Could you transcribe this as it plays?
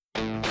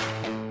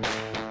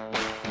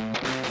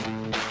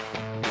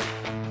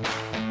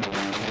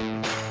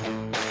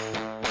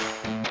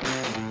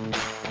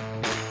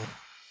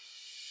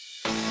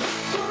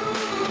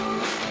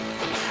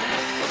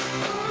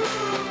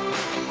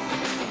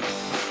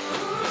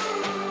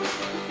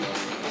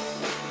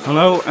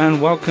Hello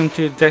and welcome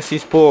to Desi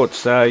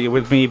Sports. You're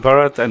with me,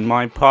 Bharat, and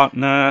my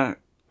partner,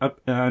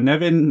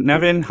 Nevin.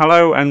 Nevin,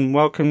 hello and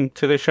welcome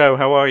to the show.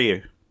 How are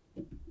you?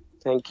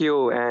 Thank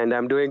you, and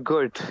I'm doing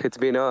good. It's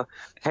been a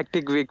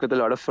hectic week with a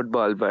lot of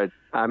football, but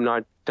I'm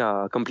not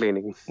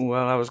complaining.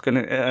 Well, I was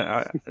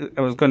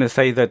gonna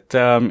say that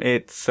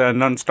it's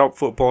non-stop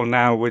football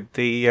now with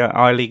the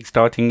I League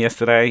starting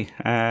yesterday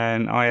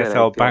and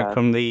ISL Correct, back yeah.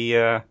 from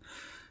the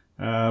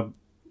uh,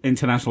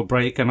 international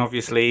break, and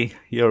obviously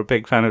you're a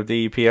big fan of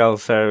the EPL,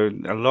 so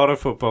a lot of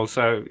football.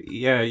 So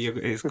yeah,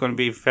 it's going to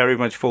be very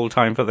much full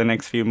time for the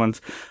next few months.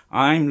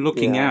 I'm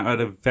looking Yeah, out at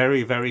a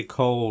very very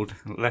cold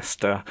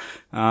Leicester,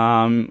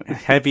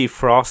 heavy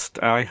frost.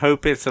 I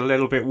hope it's a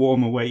little bit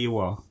warmer where you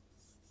are.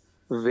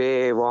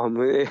 way warm.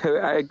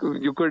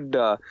 You could,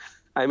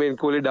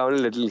 cool it down a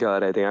little here,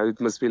 I think.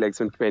 It must be like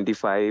some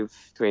 25,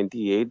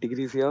 28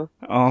 degrees here.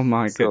 Oh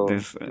my So,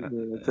 goodness.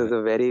 it's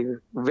a very,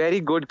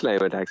 very good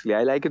climate, actually.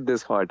 I like it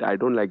this hot. I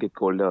don't like it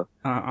colder.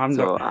 I'm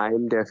not. So,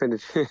 I'm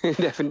definitely,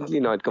 definitely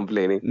not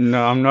complaining.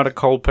 No, I'm not a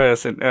cold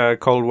person,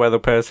 cold weather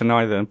person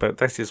either. But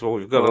this is what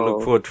we've got to look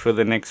Oh, forward for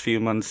the next few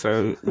months.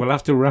 So we'll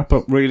have to wrap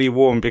up really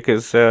warm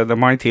because the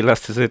mighty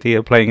Leicester City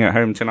are playing at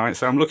home tonight.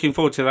 So I'm looking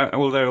forward to that.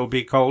 Although it'll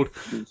be cold,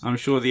 I'm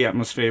sure the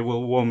atmosphere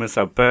will warm us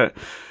up. But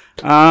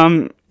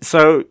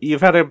so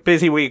you've had a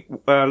busy week.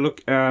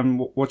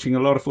 Watching a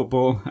lot of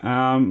football. I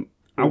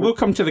mhm. will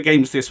come to the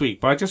games this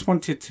week, but I just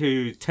wanted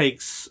to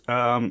take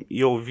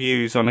your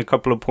views on a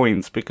couple of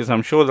points because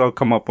I'm sure they'll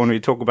come up when we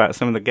talk about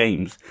some of the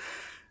games.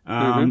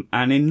 Mhm.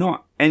 And in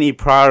not any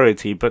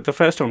priority, but the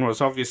first one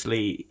was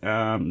obviously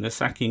the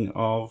sacking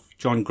of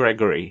John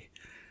Gregory.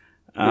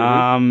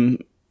 Mhm.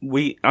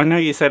 I know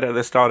you said at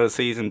the start of the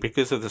season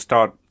because of the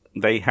start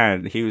they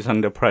had, he was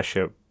under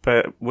pressure.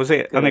 But was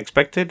it Correct.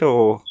 unexpected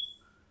or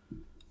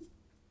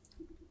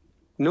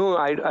No,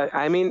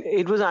 I mean,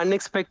 it was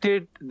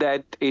unexpected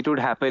that it would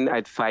happen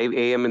at 5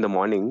 a.m. in the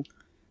morning.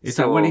 is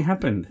that when it So,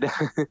 happened?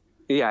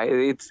 yeah,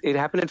 it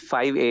happened at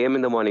 5 a.m.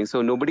 in the morning.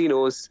 So nobody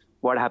knows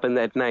what happened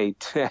that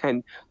night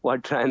and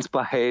what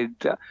transpired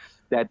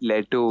that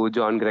led to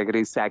John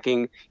Gregory's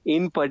sacking.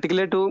 In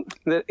particular,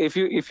 if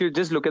you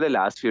just look at the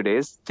last few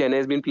days, Chennai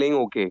has been playing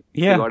okay.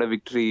 They Yeah, got a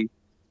victory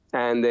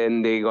and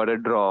then they got a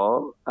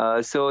draw.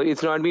 So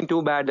it's not been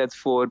too bad. That's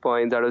 4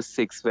 points out of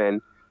six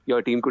when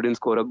your team couldn't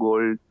score a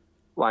goal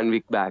 1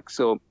 week back.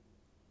 So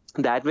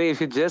that way,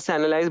 if you just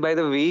analyze by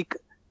the week,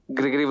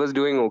 Gregory was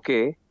doing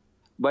okay.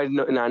 But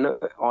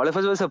all of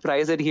us were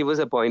surprised that he was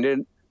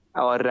appointed,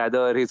 or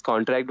rather, his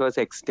contract was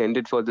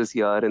extended for this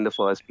year in the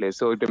first place.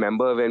 So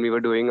remember when we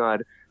were doing our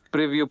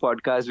preview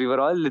podcast, we were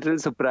all a little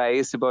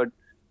surprised about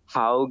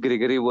how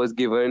Gregory was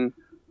given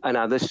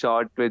another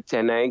shot with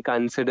Chennai,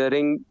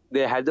 considering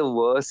they had the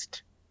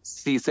worst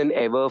season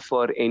ever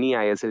for any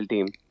ISL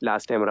team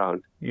last time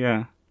around.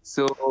 yeah.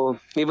 So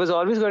it was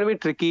always going to be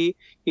tricky.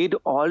 It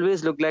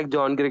always looked like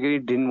John Gregory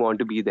didn't want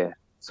to be there.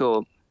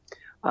 So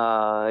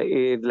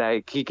it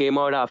like he came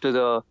out after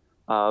the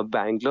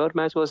Bangalore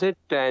match, was it?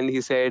 And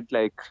he said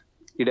like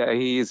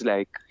he's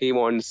like he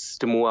wants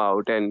to move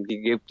out, and he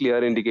gave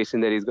clear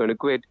indication that he's going to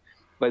quit.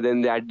 But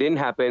then that didn't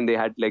happen. They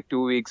had like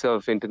 2 weeks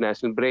of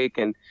international break,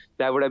 and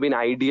that would have been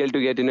ideal to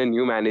get in a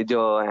new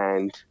manager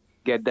and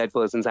get that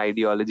person's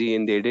ideology.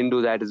 And they didn't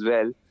do that as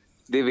well.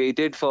 They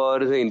waited for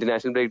the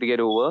international break to get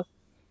over,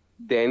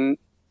 then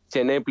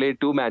Chennai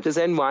played two matches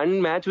and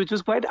one match which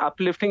was quite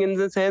uplifting in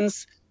the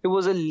sense it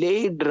was a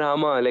late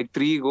drama, like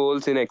three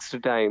goals in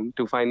extra time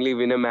to finally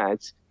win a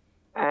match.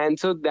 And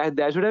so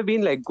that should have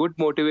been like good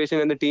motivation,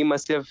 and the team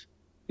must have,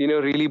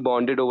 really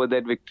bonded over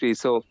that victory.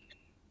 So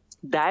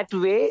that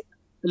way,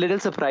 little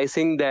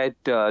surprising that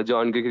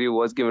John Gregory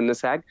was given a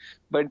sack,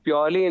 but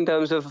purely in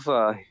terms of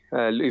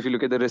if you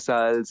look at the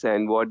results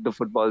and what the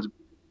football's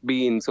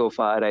been so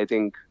far, I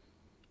think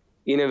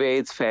in a way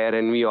it's fair,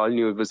 and we all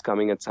knew it was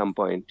coming at some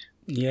point.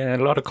 Yeah,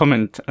 a lot of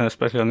comment,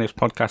 especially on this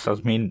podcast,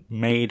 has been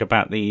made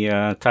about the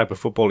type of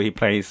football he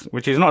plays,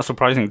 which is not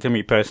surprising to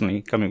me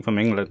personally, coming from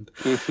England.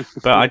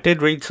 But I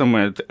did read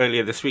somewhere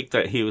earlier this week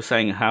that he was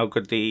saying how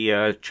good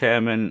the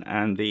chairman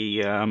and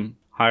the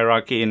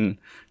hierarchy in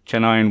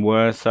Chennai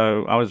were.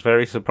 So I was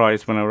very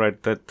surprised when I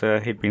read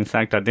that he'd been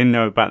sacked. I didn't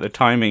know about the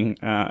timing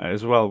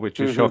as well, which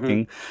is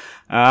shocking.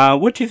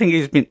 What do you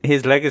think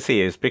his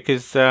legacy is?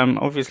 Because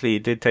obviously he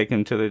did take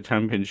him to the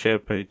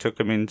championship. He took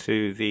him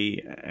into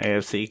the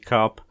AFC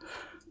Cup.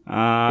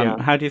 Yeah,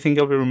 How do you think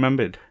he'll be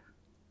remembered?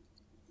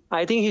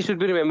 I think he should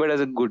be remembered as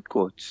a good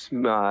coach.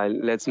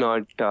 Let's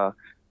not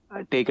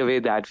take away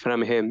that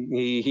from him.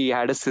 He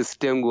had a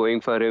system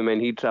going for him, and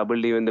he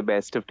troubled even the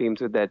best of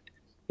teams with that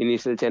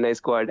initial Chennai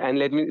squad. And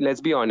let's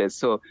be honest.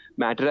 So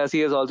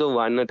Matarasi has also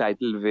won a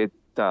title with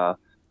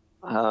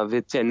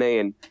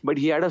Chennai, but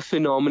he had a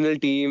phenomenal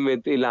team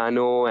with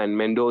Ilano and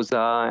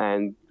Mendoza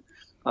and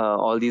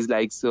all these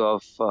likes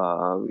of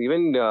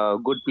even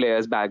good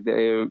players back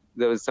there.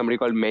 There was somebody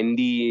called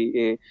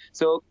Mendy.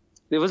 So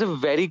there was a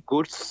very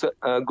good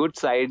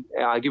side,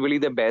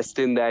 arguably the best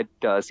in that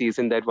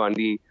season that won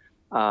the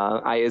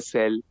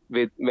ISL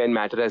with when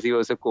Materazzi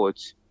was a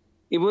coach.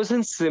 it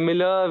wasn't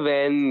similar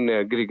when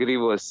Grigory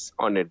was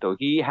on it though.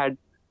 He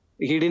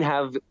didn't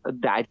have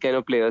that kind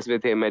of players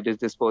with him at his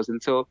disposal.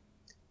 So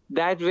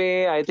that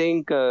way, I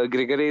think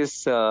Grigory's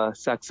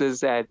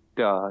success at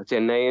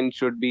Chennai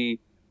should be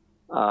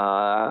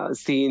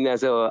seen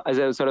as a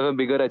sort of a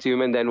bigger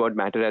achievement than what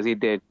mattered as he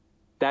did.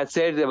 That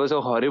said, there was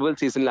a horrible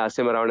season last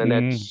time around, and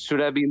that should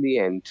have been the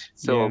end.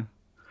 So,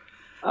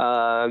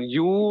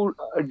 you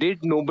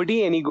did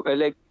nobody any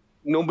like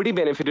nobody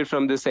benefited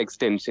from this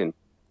extension.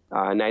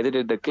 Neither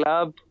did the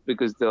club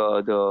because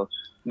the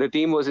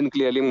team wasn't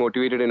clearly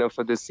motivated enough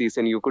for this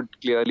season. You could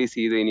clearly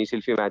see the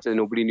initial few matches.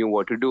 Nobody knew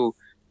what to do.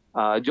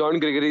 John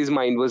Gregory's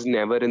mind was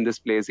never in this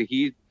place.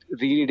 He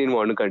really didn't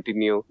want to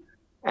continue,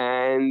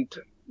 and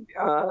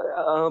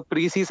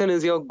preseason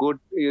is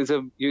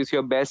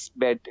your best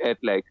bet at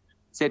like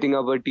setting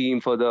up a team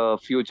for the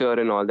future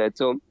and all that.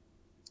 So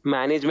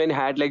management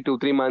had like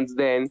 2-3 months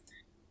then.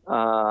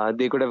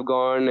 They could have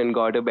gone and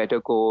got a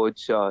better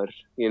coach, or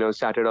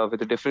started off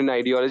with a different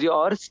ideology,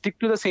 or stick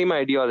to the same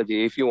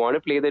ideology. If you want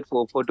to play that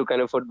 4-4-2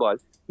 kind of football,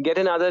 get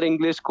another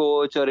English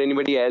coach or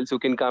anybody else who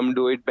can come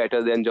do it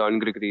better than John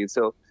Gregory.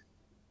 So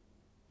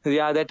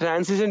yeah, that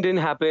transition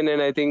didn't happen,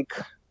 and I think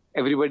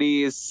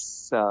everybody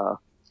is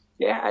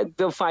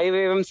the 5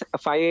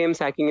 a.m.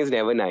 sacking is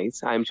never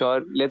nice. I'm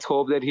sure. Let's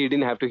hope that he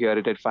didn't have to hear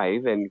it at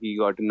 5 and he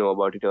got to know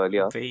about it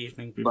earlier. The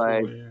evening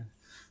before, yeah.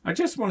 I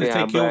just want to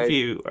take your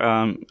view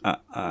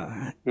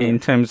in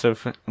terms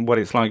of what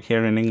it's like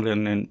here in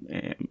England and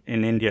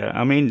in India.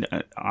 I mean,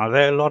 are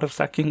there a lot of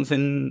sackings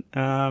in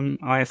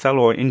ISL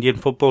or Indian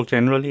football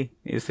generally?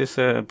 Is this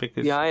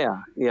because...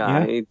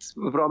 Yeah. It's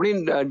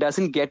probably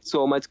doesn't get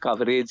so much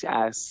coverage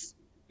as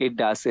it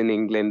does in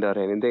England or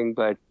anything,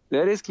 but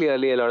there is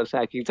clearly a lot of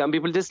sacking. Some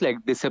people just like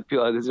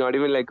disappear. There's not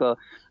even like a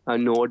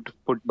note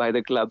put by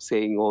the club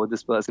saying, "Oh,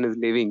 this person is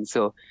leaving."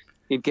 So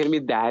it can be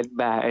that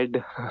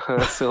bad.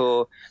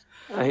 So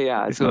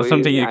yeah, it's not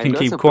something you can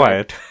keep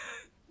quiet.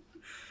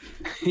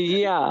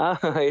 Yeah,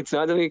 it's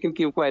not something you can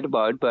keep quiet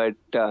about, but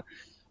a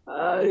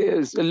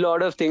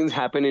lot of things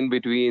happen in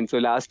between. So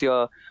last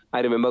year, I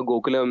remember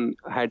Gokulam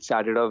had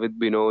started off with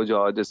Bino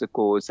George as a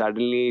coach.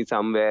 Suddenly,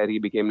 somewhere he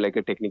became like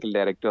a technical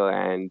director,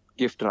 and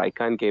Gift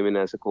Raikan came in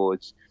as a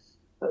coach.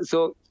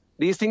 So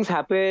these things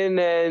happen,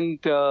 and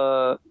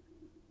there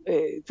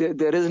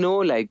is no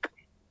like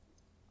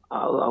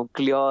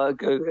clear.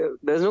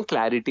 There's no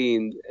clarity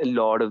in a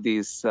lot of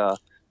these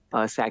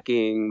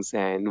sackings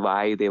and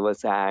why they were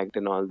sacked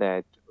and all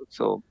that.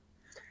 So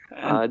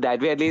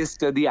that way, at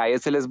least the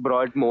ISL has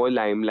brought more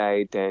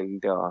limelight,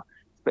 and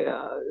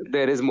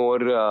there is more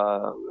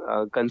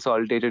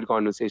consolidated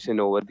conversation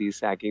over these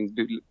sackings.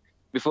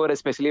 Before,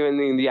 especially when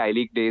in the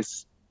I-League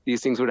days,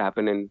 these things would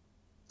happen, and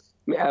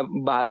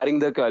barring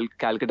the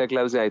Calcutta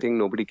clubs, I think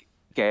nobody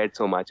cared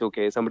so much.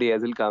 Okay, somebody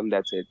else will come,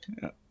 that's it.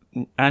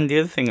 And the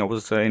other thing I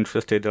was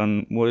interested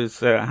on was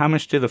how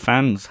much do the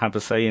fans have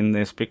a say in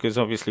this? Because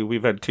obviously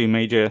we've had 2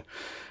 major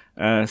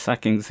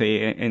sackings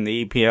in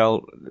the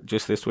EPL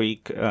just this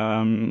week.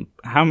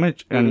 How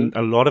much, and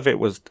a lot of it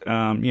was,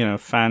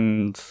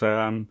 fans'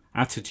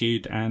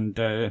 attitude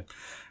and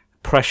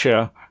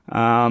pressure.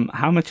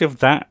 How much of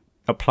that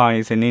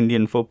applies in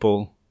Indian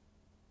football?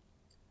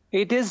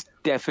 It is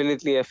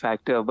definitely a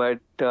factor, but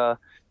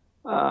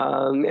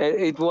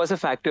it was a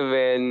factor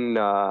when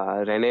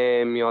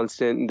Rene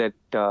Mjolnir, that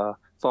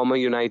former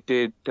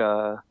United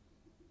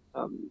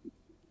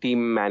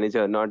team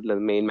manager, not the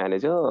main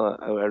manager,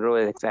 I don't know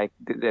the exact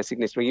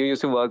designation. He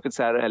used to work with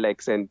Sir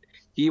Alex, and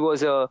he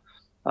was a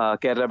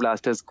Kerala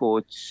Blasters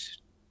coach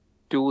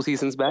 2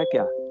 seasons back.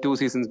 Yeah, 2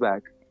 seasons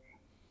back.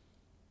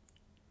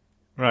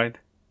 Right.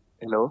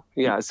 Hello.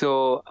 Yeah.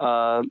 So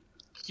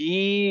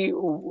he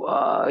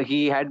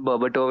had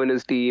Berbatov in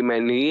his team,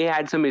 and he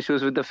had some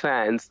issues with the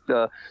fans.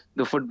 The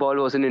football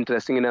wasn't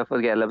interesting enough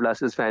for Kerala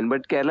Blasters fan,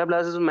 but Kerala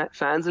Blasters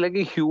fans are like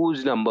a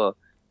huge number.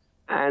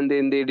 And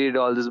then they did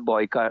all this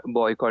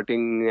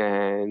boycotting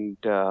and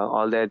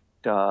all that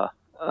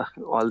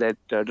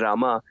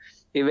drama,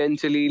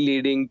 eventually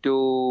leading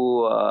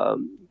to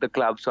the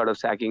club sort of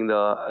sacking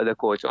the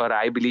coach. Or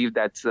I believe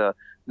that's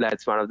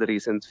one of the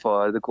reasons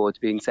for the coach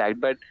being sacked.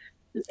 But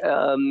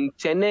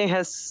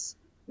Chennai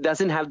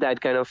doesn't have that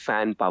kind of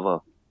fan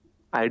power.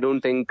 I don't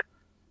think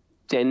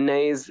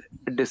Chennai's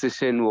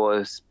decision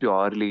was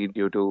purely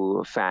due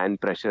to fan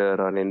pressure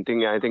or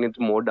anything. I think it's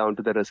more down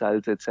to the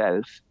results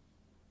itself.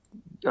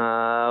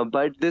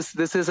 But this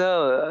is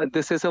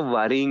a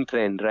worrying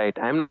trend, right?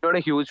 I'm not a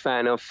huge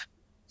fan of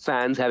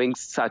fans having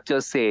such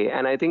a say,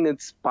 and I think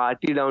it's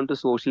partly down to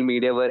social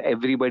media where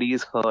everybody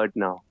is hurt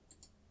now.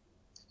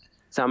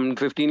 Some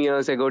 15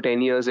 years ago,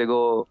 10 years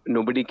ago,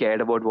 nobody cared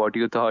about what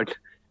you thought.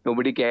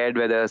 Nobody cared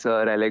whether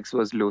Sir Alex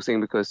was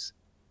losing because,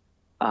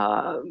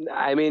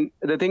 I mean,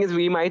 the thing is,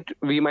 we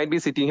might be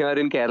sitting here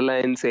in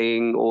Kerala and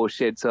saying, "Oh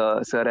shit,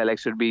 Sir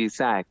Alex should be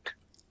sacked,"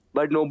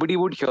 but nobody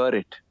would hear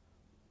it.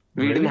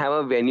 We didn't have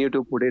a venue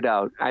to put it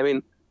out. I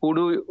mean, who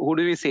do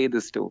we say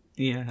this to?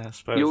 Yeah, I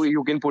suppose.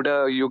 You can put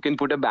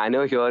a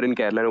banner here in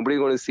Kerala. Nobody's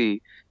going to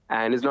see,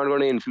 and it's not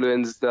going to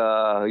influence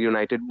the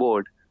United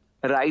board.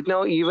 right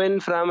now, even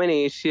from an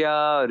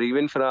Asia or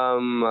even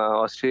from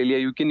Australia,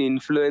 you can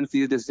influence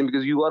these decisions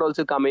because you are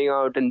also coming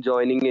out and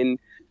joining in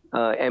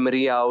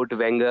Emery out,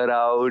 Wenger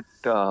out,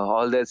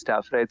 all that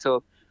stuff, right?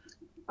 So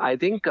I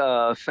think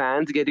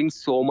fans getting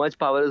so much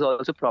power is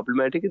also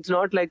problematic. It's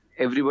not like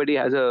everybody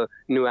has a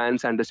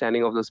nuanced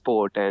understanding of the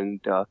sport and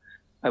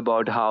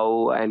about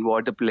how and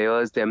what the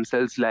players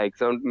themselves like.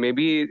 So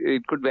maybe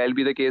it could well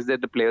be the case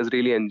that the players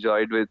really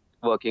enjoyed with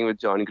working with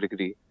John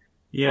Gregory,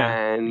 Yeah,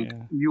 and yeah.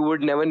 you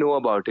would never know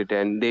about it,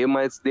 and they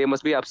must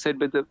be upset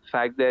with the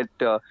fact that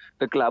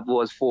the club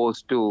was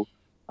forced to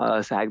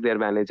sack their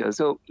manager.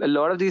 So a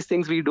lot of these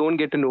things we don't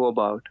get to know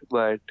about,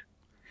 but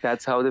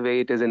that's how the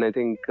way it is, and I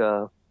think.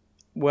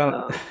 Well,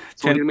 Uh,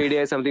 gen- Social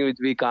media is something which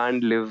we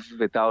can't live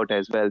without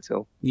as well.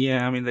 So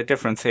yeah, I mean, the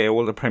difference here,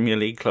 all the Premier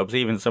League clubs,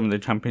 even some of the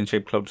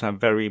Championship clubs, have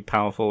very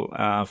powerful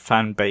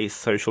fan base,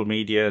 social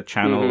media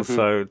channels. mm-hmm.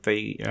 So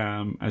they,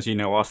 as you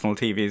know, Arsenal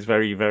TV is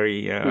very,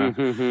 very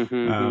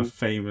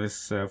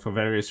famous for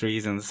various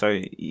reasons.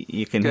 So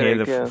you can hear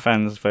the Correct, yeah.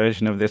 fans'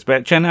 version of this.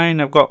 But Chennai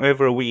have got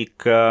over a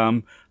week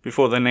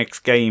before the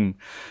next game.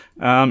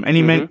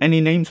 Mm-hmm.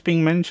 Any names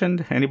being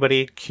mentioned?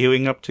 Anybody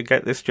queuing up to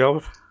get this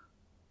job?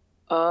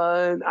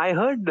 I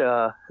heard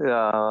a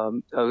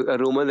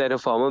rumor that a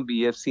former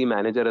BFC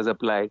manager has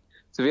applied.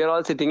 So we are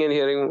all sitting and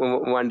hearing,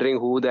 wondering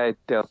who that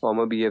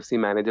former BFC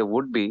manager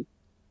would be.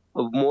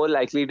 More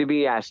likely to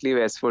be Ashley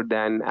Westwood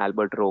than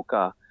Albert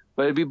Roca.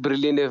 But it'd be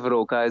brilliant if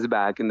Roca is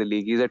back in the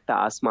league. He's a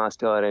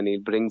taskmaster and he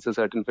brings a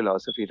certain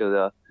philosophy to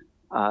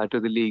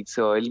the league.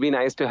 So it'll be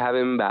nice to have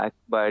him back.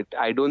 But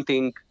I don't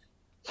think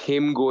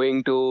him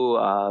going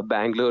to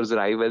Bangalore's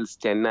rivals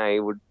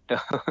Chennai would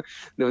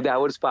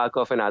that would spark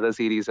off another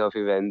series of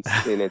events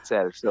in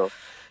itself. So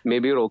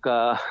maybe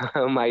Roca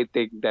might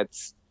think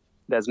that's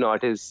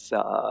not his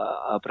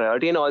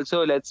priority. And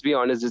also, let's be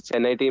honest, the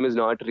Chennai team is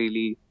not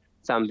really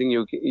something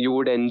you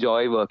would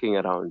enjoy working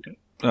around.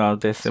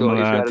 There's So if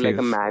you are like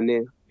a similarities.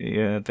 man,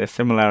 Yeah, there's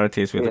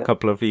similarities with a yeah,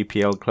 couple of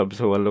EPL clubs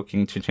who are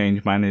looking to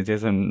change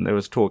managers, and there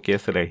was talk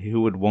yesterday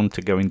who would want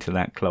to go into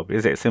that club.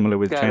 Is it similar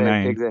with correct,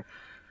 Chennai? exactly.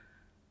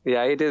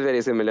 Yeah, it is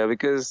very similar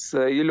because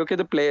you look at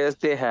the players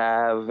they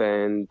have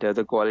and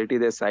the quality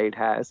their side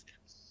has.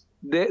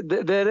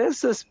 There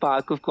is a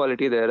spark of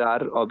quality. There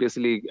are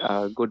obviously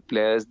good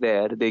players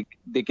there.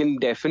 They can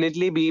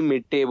definitely be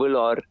mid-table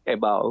or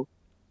above,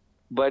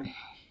 but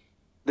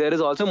there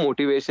is also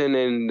motivation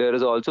and there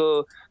is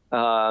also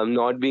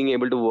not being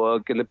able to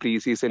work in the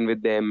preseason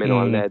with them and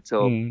all Mm, that.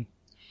 So mm.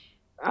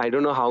 I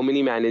don't know how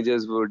many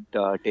managers would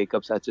take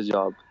up such a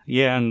job.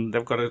 Yeah, and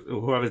they've got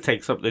whoever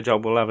takes up the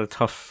job will have a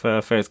tough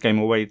first game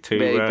away to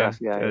Very tough.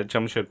 Yeah, yeah.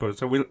 Jamshedpur.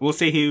 So we'll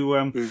see who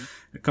Mm,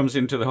 comes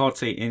into the hot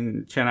seat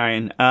in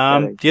Chennai.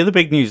 correct. The other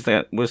big news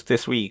that was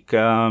this week,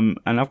 and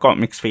I've got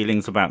mixed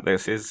feelings about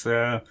this, is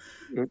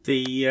Mm,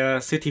 the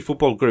City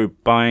Football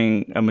Group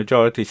buying a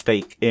majority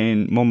stake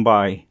in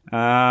Mumbai.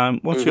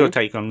 What's your mm-hmm.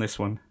 take on this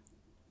one?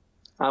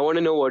 I want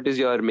to know what is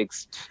your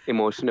mixed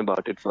emotion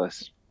about it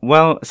first.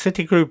 Well,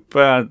 Citigroup,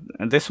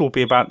 this will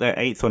be about their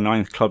eighth or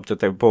ninth club that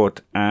they've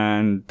bought,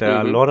 and a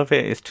Mm-hmm. lot of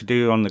it is to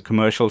do on the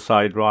commercial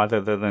side rather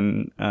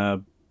than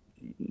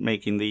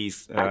making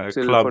these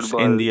Actual clubs in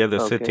football. the other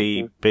Okay.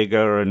 city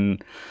bigger.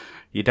 And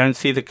you don't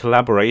see the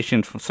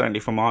collaboration, certainly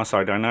from our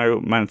side. I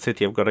know Man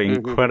City have got an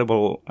Mm-hmm.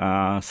 incredible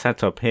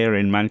setup here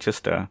in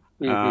Manchester.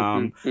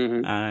 Mm-hmm.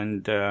 Mm-hmm.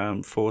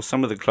 And for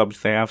some of the clubs,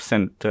 they have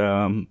sent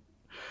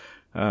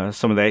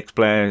some of the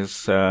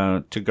ex-players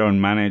to go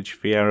and manage,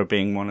 Vieira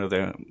being one of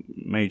the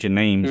major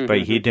names, but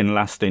he Mm-hmm. didn't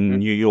last in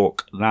New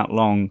York that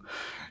long.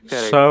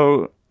 Correct.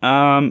 So,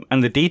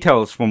 and the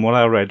details from what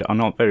I read are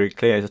not very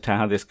clear as to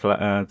how this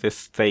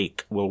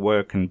stake will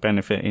work and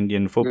benefit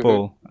Indian Mm-hmm.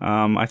 football.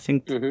 I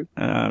think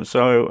Mm-hmm.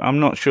 so. I'm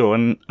not sure,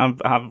 and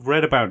I've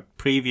read about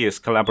previous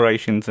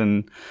collaborations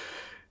and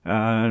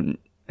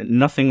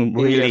nothing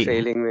India really.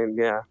 failing, then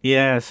yeah.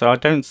 Yeah, so I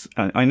don't.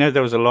 I know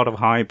there was a lot of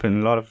hype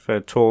and a lot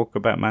of talk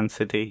about Man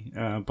City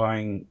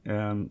buying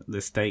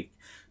the stake.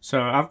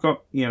 So I've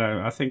got,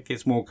 I think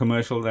it's more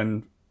commercial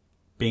than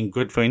being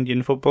good for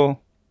Indian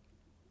football.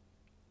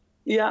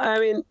 Yeah, I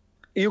mean,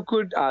 you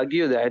could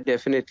argue that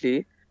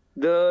definitely.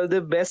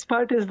 The best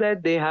part is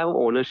that they have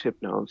ownership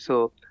now.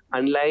 So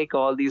unlike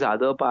all these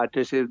other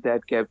partnerships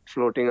that kept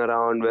floating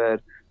around, where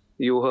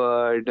you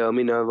heard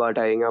Minerva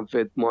tying up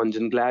with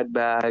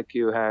Mönchengladbach,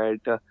 you had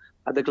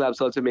other clubs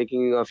also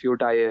making a few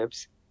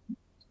tie-ups.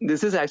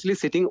 This is actually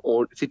City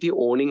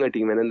owning a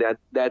team, and then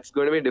that's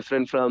going to be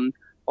different from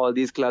all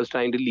these clubs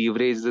trying to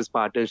leverage this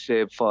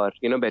partnership for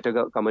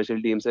better commercial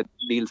deals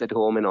at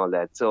home and all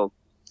that. So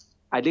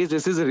at least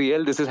this is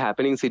real. This is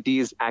happening. City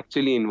is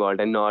actually involved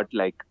and not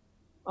like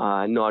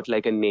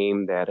a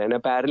name there. And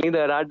apparently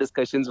there are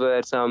discussions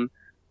where some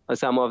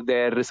of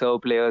their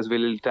reserve players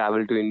will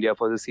travel to India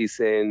for the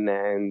season,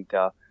 and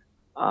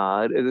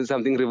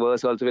something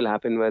reverse also will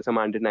happen where some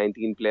under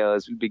 19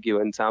 players will be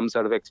given some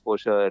sort of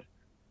exposure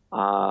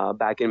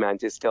back in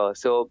Manchester.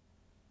 So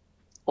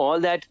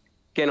all that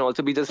can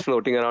also be just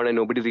floating around, and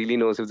nobody really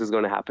knows if this is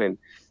going to happen.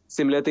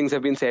 similar things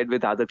have been said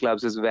with other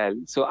clubs as well.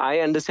 So I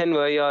understand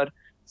where your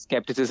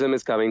skepticism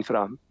is coming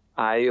from.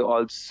 I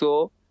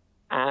also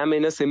am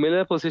in a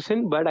similar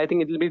position, but I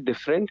think it will be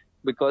different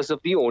because of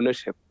the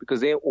ownership,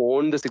 because they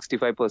own the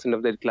 65%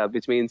 of their club,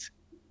 which means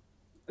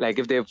like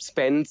if they've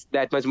spent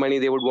that much money,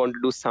 they would want to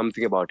do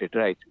something about it,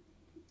 right?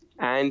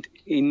 And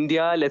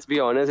India, let's be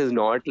honest, is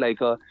not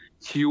like a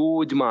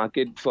huge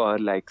market for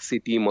like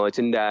city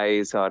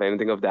merchandise or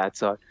anything of that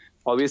sort.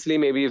 Obviously,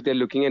 maybe if they're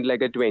looking at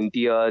like a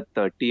 20 or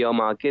 30-year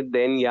market,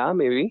 then yeah,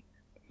 maybe.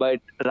 But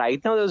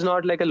right now, there's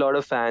not like a lot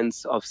of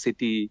fans of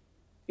city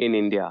in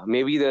India.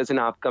 Maybe there's an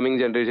upcoming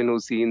generation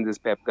who's seen this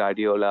Pep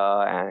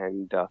Guardiola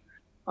and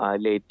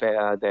and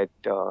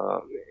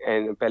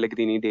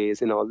Pellegrini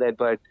days and all that.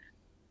 But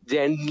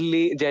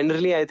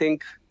generally, I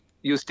think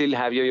you still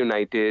have your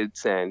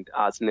Uniteds and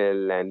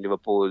Arsenal and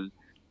Liverpool.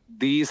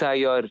 These are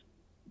your,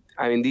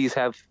 I mean, these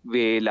have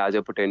way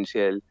larger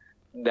potential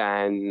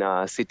than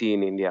City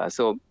in India.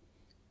 So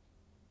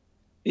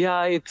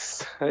yeah,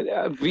 it's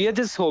we are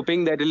just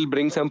hoping that it'll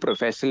bring some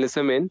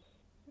professionalism in,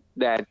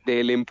 that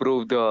they'll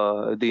improve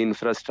the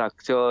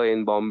infrastructure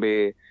in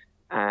Bombay,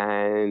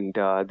 and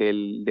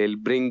they'll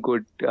bring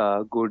good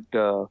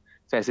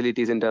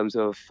facilities in terms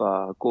of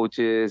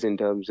coaches, in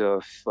terms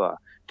of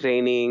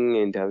training,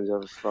 in terms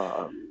of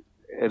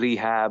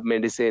rehab,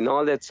 medicine,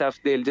 all that stuff.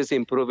 They'll just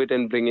improve it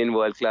and bring in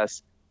world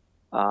class.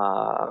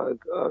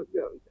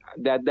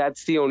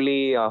 That's the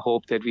only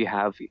hope that we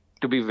have.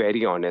 To be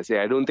very honest,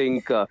 I don't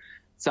think.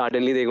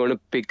 Suddenly they're going to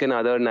pick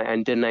another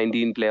under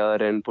 19 player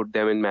and put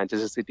them in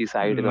Manchester City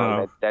side and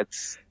all that.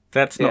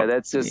 That's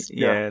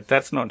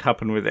not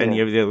happened with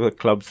any of the other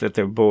clubs that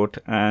they've bought.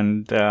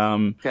 And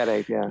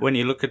correct, yeah. When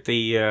you look at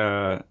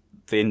the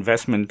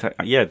investment,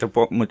 they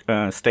bought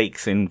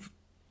stakes in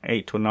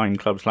 8 or 9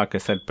 clubs, like I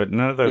said, but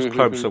none of those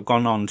clubs have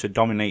gone on to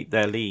dominate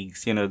their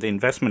leagues. You know, the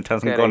investment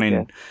hasn't gone in.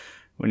 Yeah.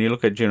 When you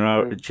look at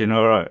Girona,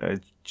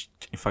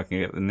 if I can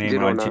get the name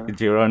right,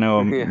 Girona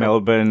or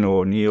Melbourne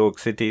or New York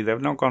City,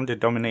 they've not gone to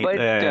dominate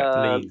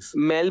their leagues.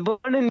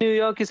 Melbourne and New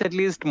York is at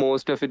least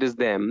most of it is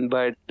them,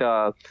 but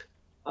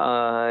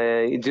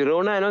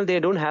Girona and all,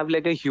 they don't have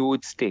like a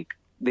huge stake.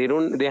 They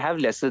have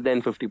lesser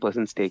than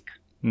 50% stake.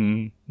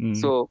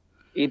 So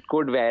it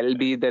could well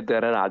be that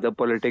there are other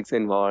politics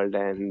involved,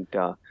 and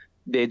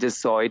they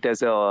just saw it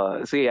as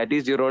at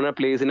least Girona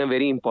plays in a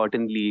very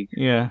important league.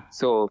 Yeah.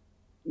 So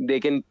they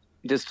can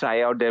just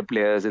try out their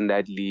players in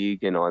that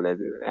league and all that,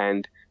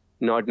 and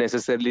not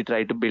necessarily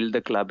try to build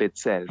the club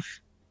itself.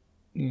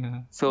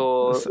 Yeah.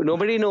 So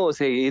nobody knows.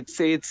 Hey,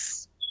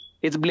 it's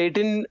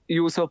blatant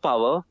use of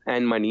power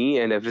and money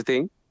and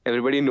everything.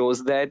 Everybody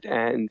knows that,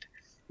 and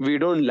we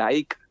don't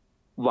like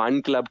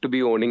one club to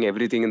be owning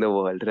everything in the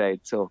world, right?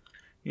 So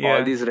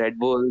all these Red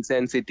Bulls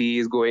and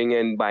cities going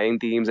and buying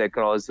teams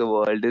across the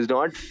world is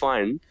not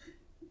fun.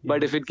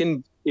 But if it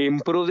can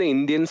improve the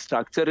Indian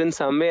structure in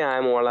some way,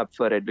 I'm all up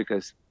for it.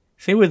 Because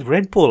see, with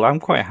Red Bull, I'm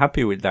quite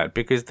happy with that,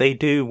 because they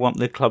do want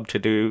the club to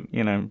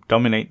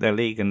dominate their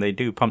league, and they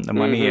do pump the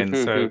money in.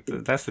 So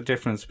that's the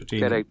difference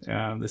between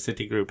the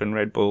City Group and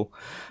Red Bull.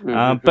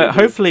 But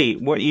hopefully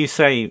what you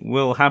say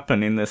will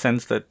happen, in the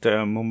sense that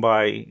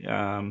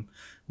Mumbai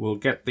will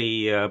get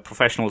the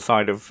professional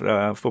side of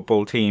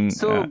football team.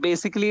 So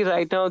basically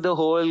right now the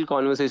whole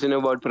conversation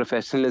about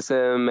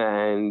professionalism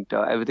and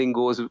everything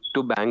goes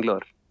to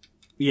Bangalore.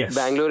 Yes.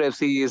 Bangalore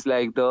FC is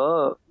like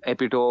the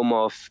epitome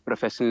of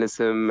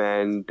professionalism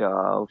and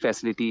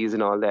facilities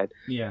and all that.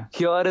 Yeah.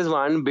 Here is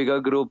one bigger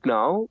group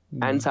now,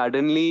 and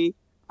suddenly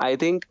I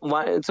think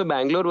so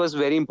Bangalore was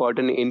very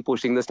important in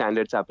pushing the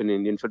standards up in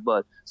Indian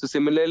football. So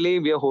similarly,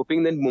 we are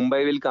hoping that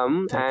Mumbai will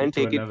come and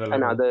take it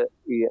another.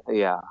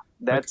 Yeah.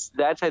 That's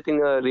I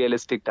think a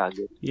realistic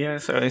target. Yeah,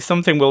 so it's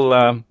something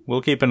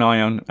we'll keep an eye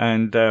on,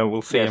 and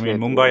we'll see. Definitely. I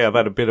mean, Mumbai have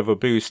had a bit of a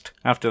boost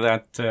after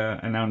that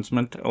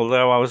announcement.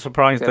 Although I was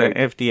surprised that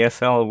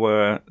FDSL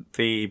were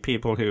the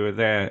people who were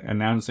there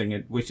announcing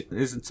it, which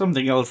is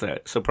something else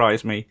that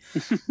surprised me.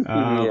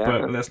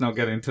 But let's not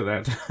get into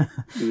that.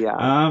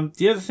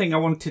 The other thing I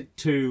wanted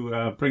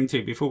to bring to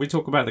you before we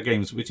talk about the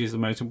games, which is the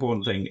most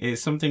important thing,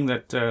 is something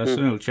that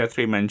Sunil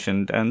Chhetri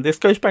mentioned, and this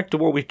goes back to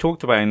what we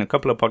talked about in a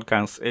couple of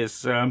podcasts.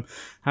 Is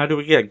how do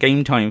we get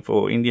game time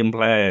for Indian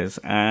players?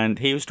 And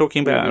he was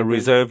talking about a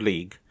reserve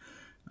league.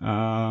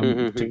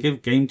 To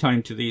give game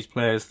time to these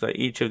players, that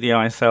each of the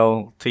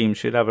ISL teams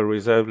should have a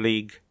reserve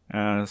league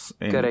in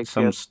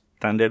some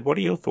standard. What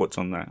are your thoughts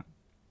on that?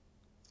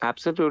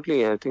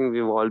 Absolutely. I think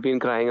we've all been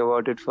crying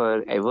about it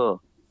forever.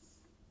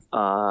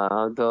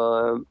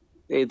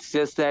 It's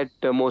just that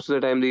most of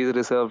the time these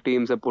reserve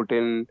teams are put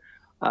in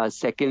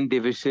second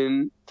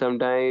division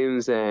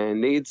sometimes,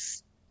 and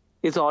it's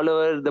all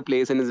over the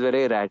place and it's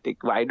very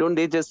erratic. Why don't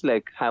they just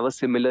like have a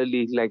similar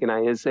league like an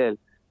ISL,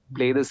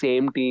 play the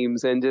same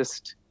teams, and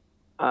just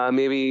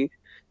maybe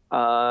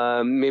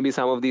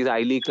some of these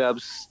I-League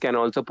clubs can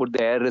also put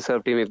their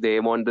reserve team if they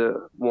want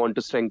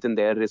to strengthen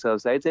their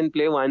reserve sides and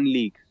play one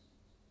league.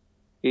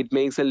 It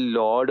makes a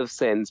lot of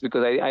sense,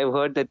 because I've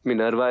heard that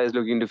Minerva is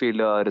looking to field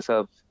a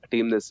reserve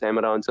team this time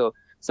around. So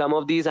some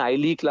of these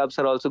I-League clubs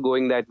are also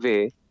going that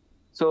way.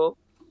 So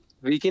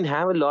we can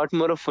have a lot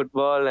more of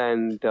football,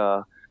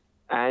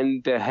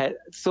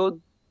 so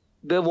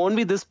there won't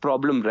be this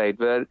problem, right?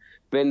 Where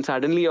when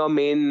suddenly your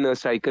main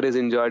striker is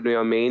injured,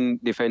 your main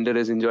defender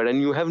is injured,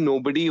 and you have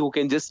nobody who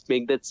can just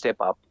make that step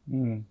up.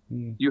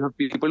 You have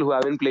people who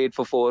haven't played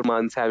for 4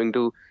 months having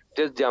to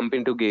just jump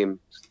into games.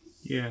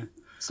 Yeah.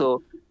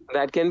 So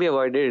that can be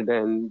avoided,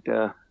 and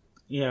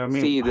Yeah, I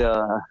mean, see,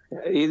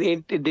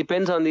 it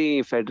depends on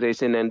the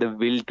federation and the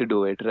will to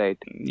do it, right?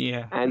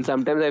 yeah. And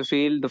sometimes I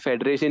feel the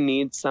federation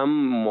needs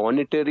some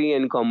monetary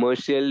and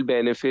commercial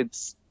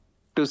benefits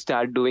to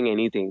start doing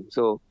anything.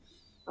 So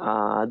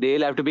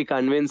they'll have to be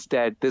convinced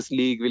that this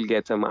league will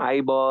get some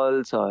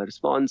eyeballs or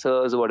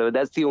sponsors or whatever.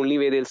 That's the only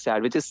way they'll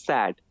start, which is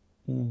sad.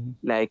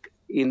 Like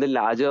in the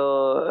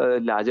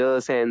larger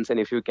sense, and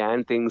if you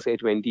can think, say,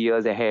 20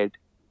 years ahead,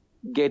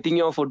 getting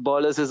your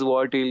footballers is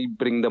what will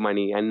bring the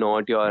money, and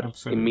not your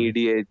Absolutely.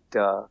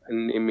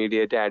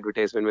 immediate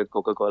advertisement with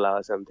Coca-Cola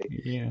or something.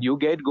 Yeah. You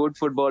get good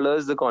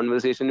footballers, the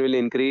conversation will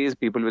increase,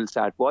 people will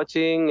start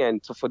watching,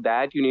 and so for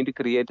that you need to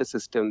create a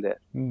system there.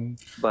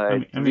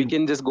 But we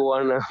can just go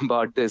on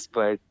about this,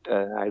 but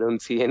I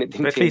don't see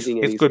anything at least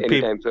changing it's good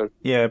anytime soon.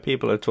 Yeah,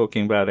 people are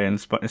talking about it,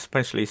 and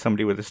especially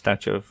somebody with the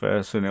stature of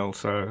Sunil.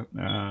 So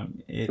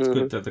it's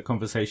good that the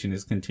conversation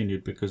is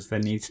continued, because there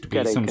needs to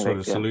be some sort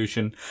of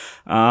solution.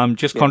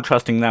 Just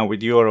contrasting now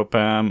with Europe,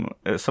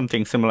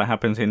 something similar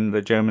happens in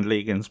the German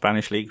league and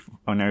Spanish league,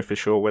 I know for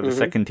sure, where the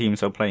second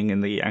teams are playing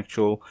in the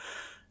actual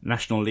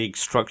National League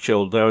structure,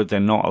 although they're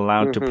not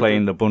allowed to play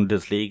in the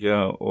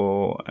Bundesliga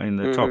or in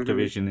the top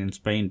division in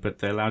Spain, but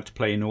they're allowed to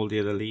play in all the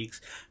other leagues.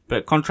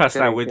 But contrast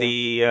that with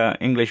the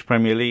English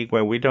Premier League,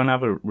 where we don't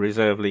have a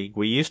reserve league.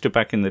 We used to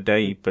back in the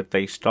day, but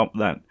they stopped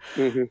that.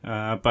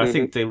 But I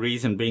think the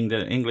reason being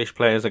that English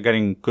players are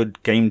getting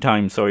good game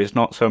time, so it's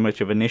not so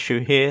much of an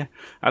issue here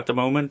at the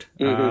moment.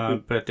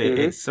 But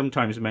it's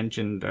sometimes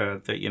mentioned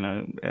that,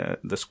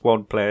 the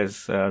squad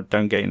players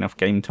don't get enough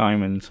game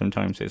time, and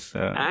sometimes it's...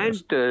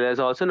 and let's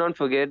also not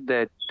forget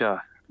that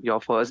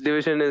your first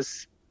division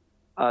is...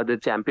 the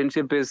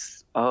championship is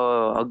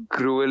a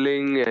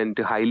grueling and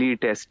highly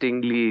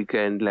testing league,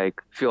 and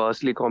like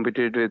fiercely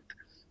competed with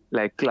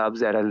like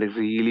clubs that are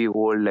really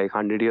old, like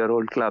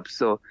 100-year-old clubs.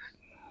 So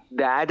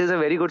that is a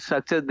very good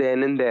structure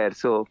then and there.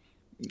 So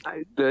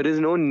there is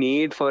no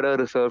need for a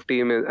reserve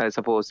team, I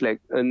suppose. Like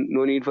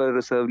no need for a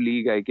reserve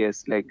league, I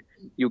guess. Like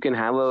you can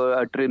have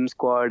a trim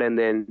squad, and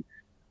then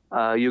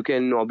you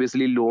can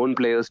obviously loan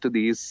players to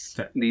these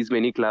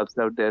many clubs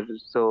out there.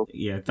 So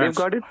they've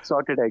got it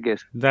sorted, I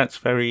guess. That's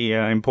very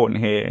important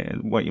here,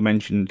 what you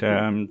mentioned,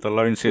 the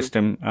loan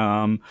system.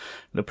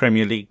 The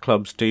Premier League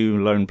clubs do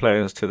loan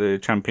players to the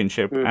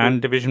Championship and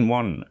Division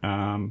 1.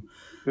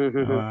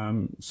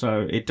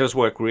 So it does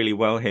work really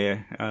well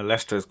here.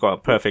 Leicester's got a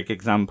perfect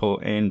example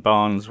in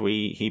Barnes.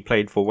 He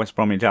played for West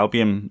Bromwich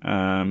Albion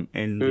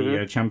in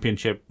the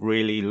Championship,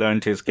 really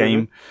learned his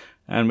game.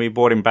 And we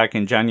brought him back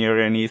in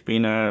January, and he's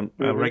been a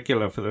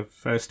regular for the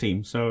first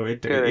team. So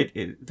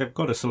they've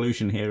got a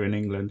solution here in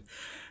England.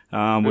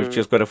 We've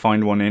just got to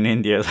find one in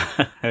India,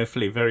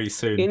 hopefully very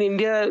soon. In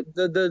India,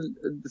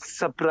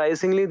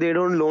 surprisingly, they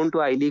don't loan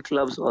to I-League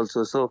clubs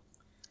also. So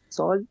it's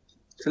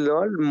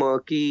all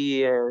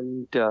murky,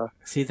 and...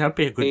 see, that'd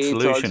be a good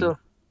solution. Also,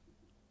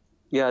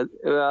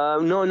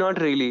 no, not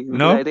really.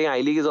 No? I think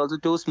I-League is also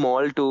too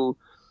small to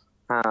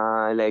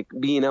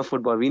be enough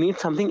football. We need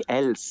something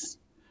else.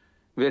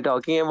 We're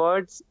talking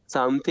about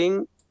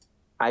something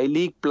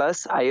I-League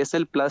plus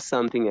ISL plus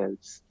something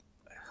else.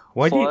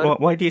 Why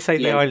do you say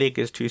the I-League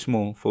is too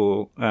small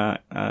for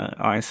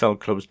ISL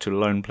clubs to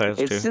loan players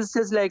to? It's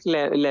just like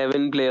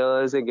 11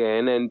 players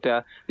again, and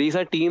these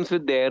are teams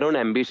with their own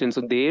ambitions.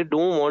 So they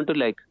don't want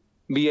to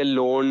be a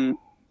loan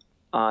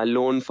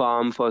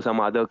farm for some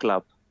other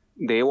club.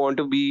 They want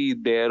to be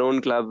their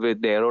own club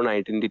with their own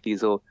identity.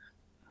 So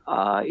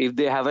if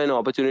they have an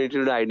opportunity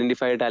to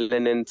identify a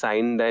talent and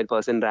sign that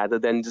person rather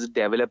than just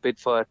develop it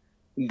for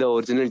the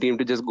original team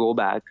to just go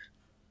back.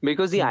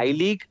 Because the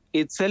I-League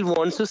itself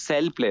wants to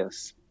sell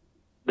players.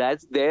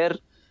 That's their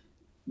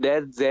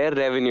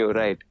revenue,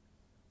 right?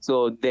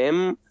 So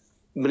them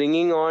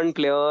bringing on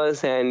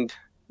players, and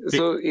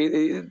so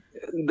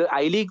the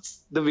I-League,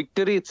 the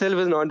victory itself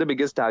is not the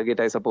biggest target,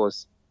 I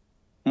suppose.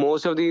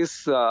 Most of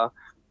these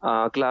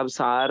clubs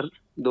are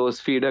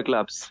those feeder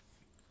clubs.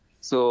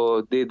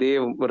 So they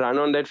run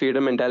on that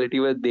feeder mentality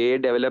where they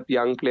develop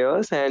young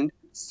players and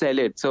sell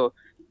it. So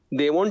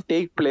they won't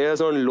take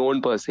players on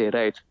loan per se,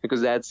 right?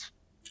 Because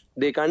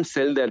they can't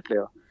sell their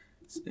player.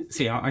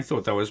 See, I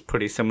thought that was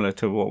pretty similar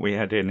to what we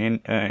had in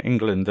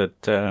England,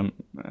 that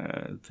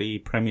the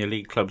Premier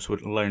League clubs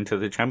would loan to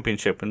the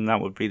Championship, and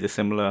that would be the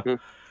similar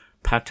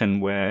pattern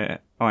where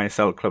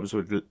ISL clubs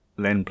would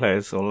lend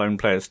players or loan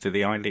players to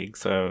the I-League.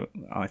 So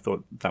I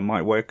thought that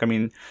might work. I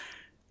mean,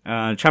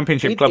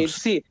 Championship clubs...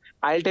 See,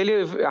 I'll tell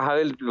you how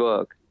it will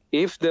work.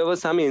 If there was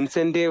some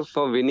incentive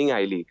for winning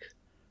I-League.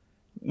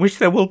 Which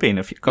there will be in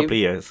a couple of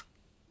years.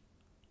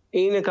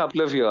 In a couple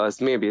of years,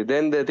 maybe.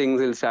 Then the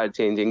things will start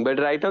changing. But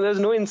right now,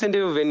 there's no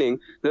incentive of winning.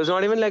 There's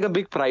not even a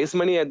big prize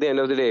money at the end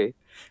of the day.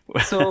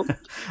 So,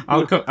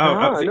 I'll come.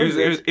 no,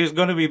 It was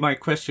going to be my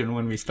question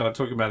when we start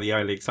talking about the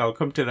I-League, so I'll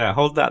come to that.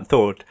 Hold that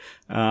thought.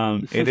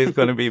 It is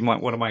going to be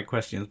one of my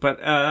questions.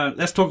 But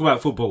let's talk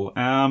about football.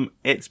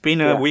 It's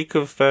been a week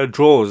of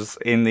draws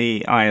in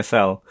the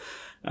ISL.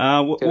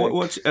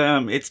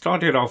 It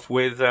started off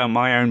with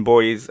my own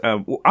boys.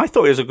 I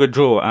thought it was a good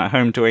draw at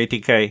home to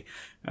ATK.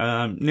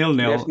 0-0.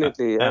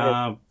 definitely.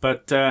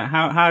 But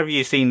how have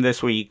you seen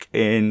this week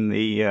in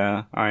the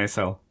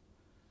ISL?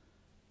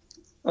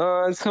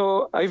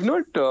 So I've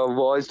not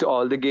watched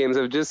all the games.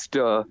 I've just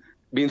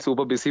been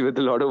super busy with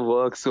a lot of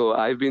work. So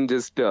I've been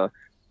just I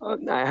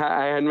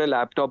had my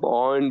laptop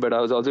on, but I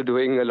was also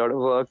doing a lot of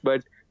work.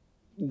 But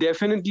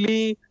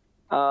definitely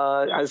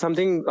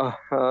something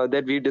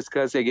that we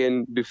discussed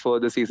again before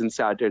the season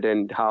started,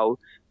 and how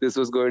this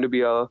was going to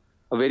be a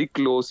very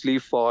closely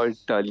fought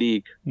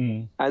league.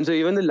 And so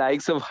even the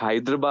likes of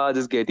Hyderabad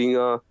is getting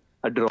a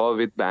draw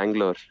with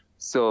Bangalore.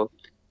 So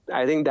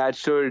I think that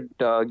should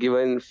give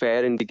a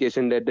fair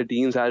indication that the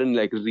teams aren't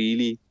like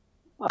really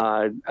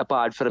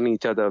apart from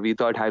each other. We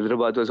thought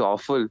Hyderabad was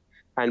awful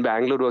and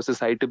Bangalore was the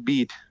side to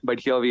beat, but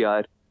here we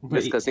are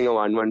discussing a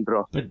 1-1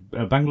 draw.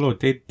 But Bangalore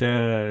did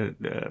dominate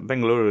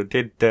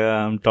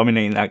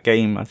that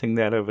game. I think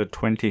they had over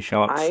 20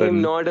 shots. I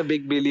am not a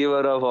big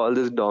believer of all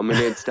this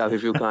dominate stuff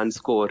if you can't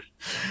score.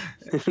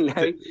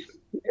 Like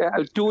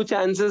 2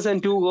 chances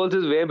and 2 goals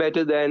is way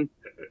better than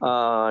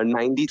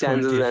 90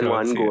 chances and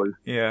shots, 1 goal.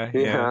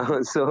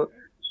 Yeah. So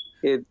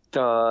it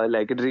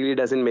really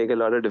doesn't make a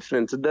lot of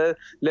difference.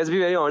 Let's be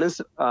very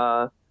honest.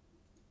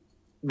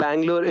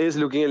 Bangalore is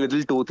looking a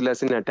little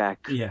toothless in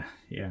attack. Yeah.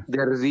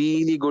 They're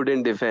really good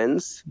in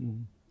defense,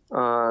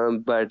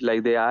 but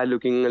like they are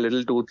looking a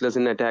little toothless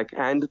in attack.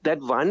 And that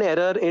one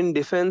error in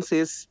defense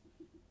is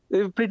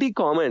pretty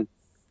common.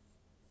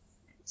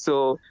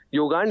 So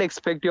you can't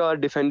expect your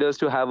defenders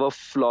to have a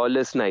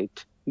flawless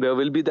night. There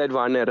will be that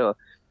one error.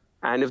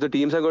 And if the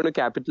teams are going to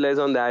capitalize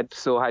on that,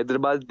 so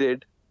Hyderabad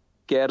did,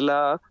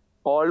 Kerala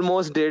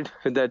almost did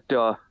with that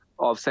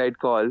offside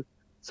call.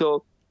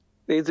 So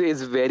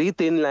it's very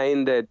thin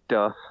line that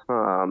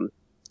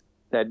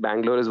that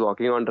Bangalore is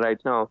walking on right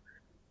now.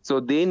 So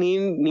they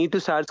need to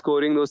start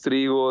scoring those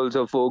 3 goals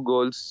or 4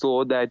 goals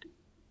so that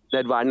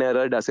one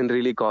error doesn't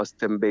really cost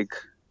them big.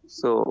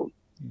 So,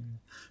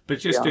 but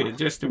just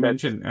to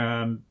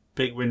mention,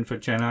 big win for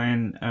Chennai,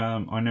 and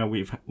I know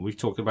we've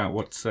talked about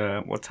what's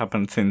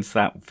happened since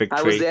that victory.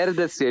 I was there at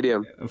the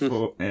stadium.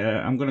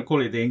 I'm going to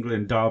call it the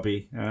England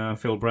derby,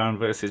 Phil Brown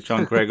versus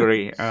John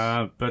Gregory.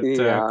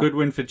 Good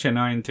win for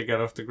Chennai to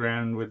get off the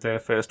ground with their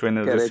first win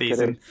of the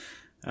season.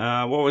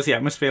 What was the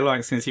atmosphere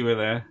like since you were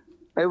there?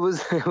 It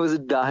was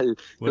dull. It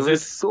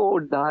was so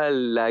dull.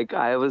 Like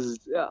I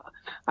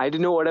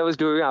didn't know what I was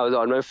doing. I was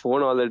on my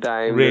phone all the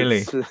time.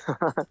 Really?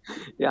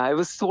 Yeah, it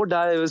was so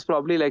dull. It was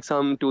probably like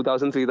some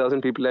 2,000,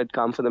 3,000 people had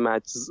come for the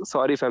match.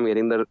 Sorry if I'm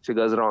getting the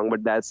figures wrong,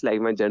 but that's like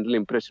my general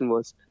impression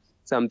was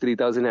some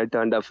 3,000 had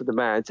turned up for the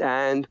match.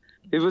 And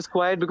it was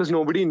quiet because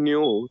nobody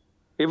knew.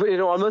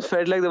 It almost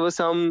felt like there was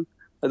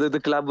the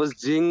club was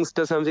jinxed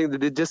or something.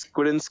 They just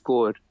couldn't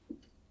score.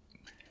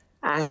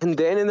 And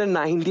then in the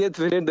 90th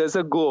minute, there's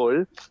a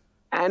goal.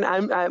 And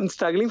I'm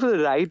struggling for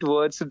the right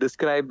words to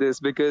describe this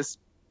because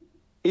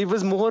it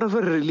was more of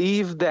a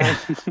relief than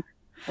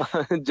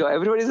joy.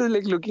 Everybody's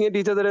like looking at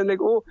each other and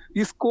like, oh,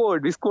 we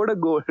scored a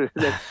goal.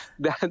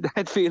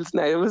 that feels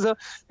nice. It was a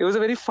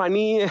very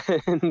funny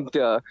and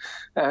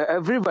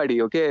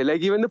everybody, okay,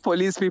 like even the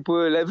police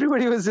people,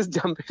 everybody was just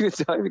jumping with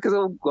joy because,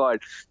 oh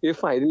God, we've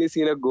finally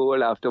seen a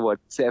goal after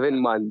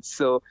 7 months.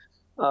 So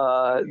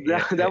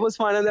that was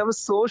fun, and that was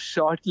so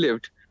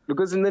short-lived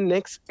because in the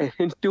next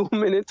 2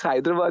 minutes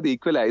Hyderabad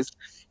equalized,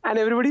 and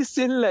everybody's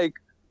still like,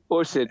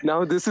 oh shit,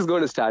 now this is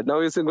going to start. Now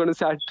we're going to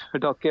start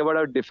talking about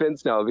our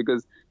defense now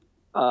because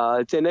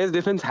Chennai's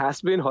defense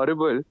has been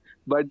horrible,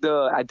 but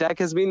the attack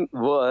has been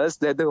worse.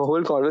 That the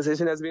whole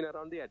conversation has been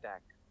around the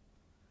attack.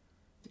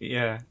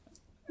 Yeah.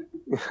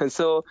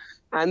 So,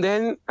 and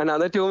then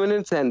another 2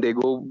 minutes and they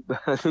go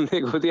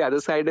the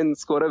other side and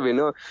score a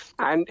winner.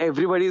 And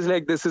everybody's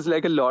like, this is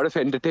like a lot of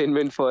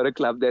entertainment for a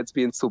club that's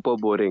been super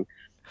boring.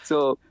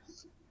 So,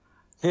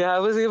 yeah,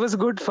 it was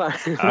good fun.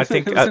 I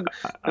think it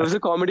was a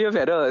comedy of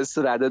errors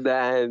rather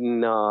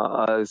than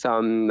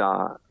some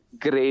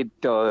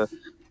great day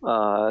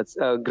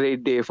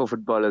for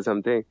football or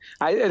something.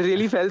 I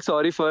really felt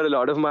sorry for a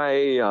lot of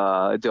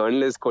my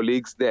journalist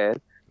colleagues there,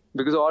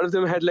 because all of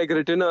them had like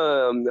written a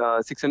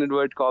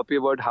 600-word copy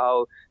about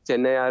how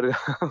Chennai are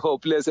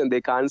hopeless and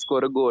they can't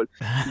score a goal.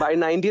 By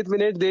 90th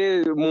minute,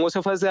 most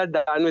of us are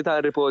done with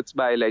our reports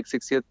by like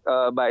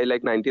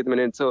 90th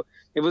minute. So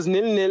it was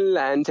 0-0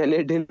 and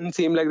Chennai didn't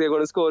seem like they're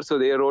going to score. So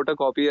they wrote a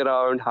copy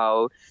around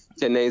how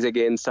Chennai is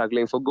again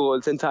struggling for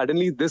goals, and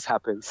suddenly this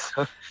happens.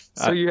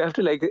 So you have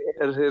to like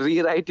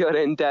rewrite your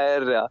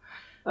entire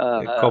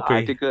copy.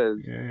 article.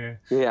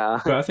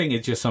 Yeah. But I think it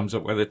just sums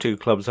up where the two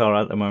clubs are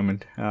at the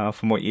moment,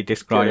 from what you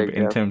describe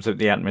in terms of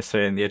the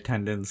atmosphere and the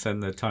attendance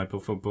and the type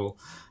of football.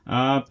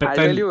 I'll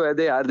tell you where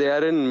they are. They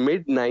are in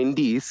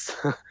mid-90s.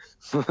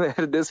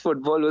 where this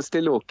football was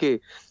still okay.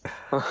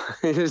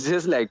 It was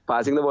just like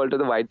passing the ball to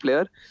the white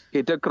player,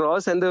 hit a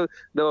cross, and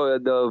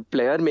the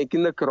player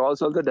making the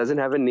cross also doesn't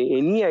have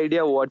any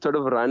idea what sort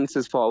of runs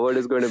his forward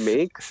is going to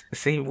make.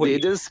 See what They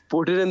just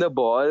put it in the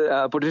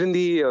ball, put it in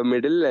the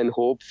middle, and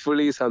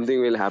hopefully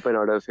something will happen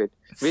out of it.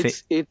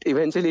 Which it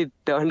eventually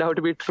turned out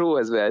to be true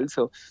as well.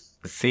 So.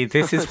 See,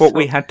 this is what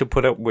we had to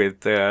put up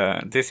with.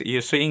 This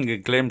you're seeing a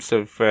glimpse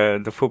of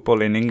the football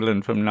in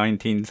England from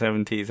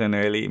 1970s and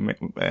early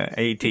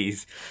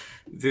 80s.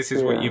 This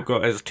is what you've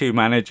got as two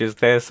managers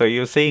there, so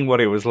you're seeing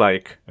what it was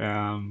like.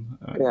 I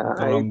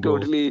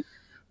totally.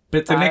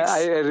 But the next,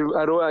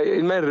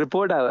 in my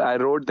report, I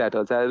wrote that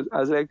also. I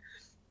was like,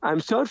 I'm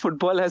sure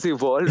football has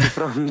evolved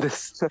from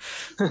this.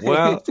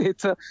 Well,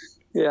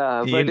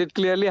 but it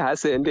clearly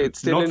hasn't. It's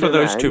still not in for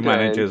those two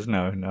demand managers,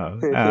 no.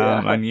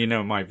 And you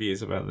know my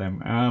views about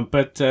them.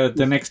 But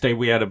the next day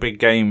we had a big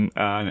game.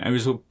 It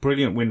was a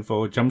brilliant win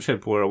for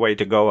Jamshedpur away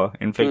to Goa,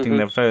 inflicting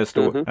their first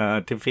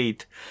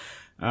defeat.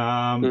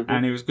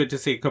 And it was good to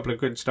see a couple of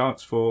good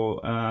starts for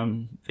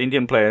the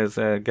Indian players,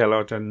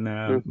 Gehlot and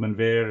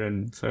Manveer,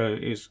 and so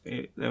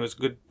there was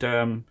good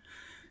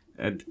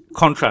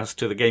contrast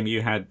to the game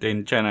you had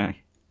in Chennai.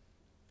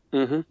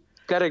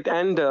 Correct,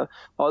 and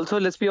also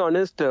let's be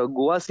honest,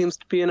 Goa seems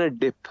to be in a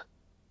dip.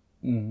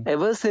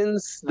 Ever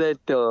since that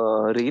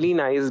really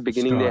nice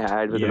beginning they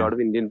had with a lot of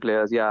Indian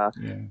players,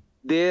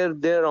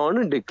 they're on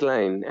a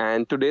decline.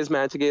 And today's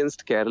match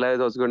against Kerala is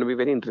also going to be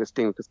very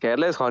interesting because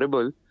Kerala is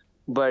horrible,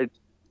 but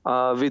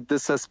with the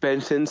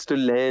suspensions to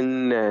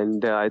Len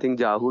and I think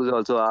Jahu is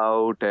also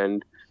out,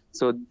 and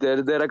so there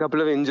are a couple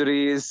of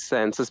injuries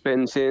and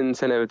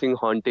suspensions and everything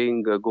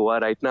haunting Goa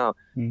right now.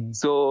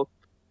 So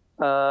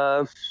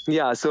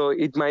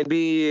it might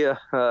be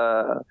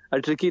a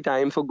tricky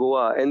time for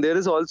Goa, and there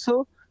is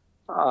also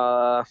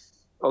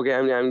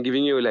I'm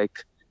giving you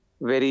like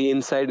very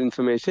inside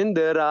information.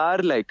 There are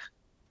like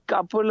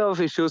couple of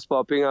issues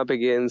popping up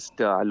against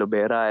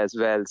Lobera as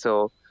well.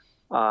 So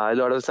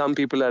some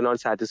people are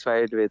not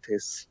satisfied with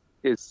his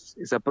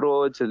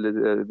approach.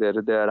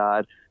 There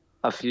are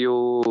a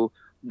few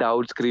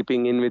doubts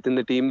creeping in within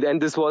the team, and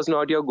this was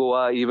not your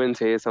Goa even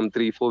say some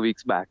 3-4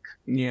 weeks back.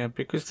 Yeah,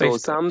 because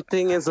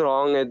something is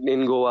wrong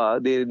in Goa.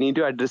 They need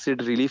to address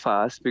it really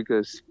fast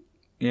because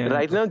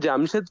right now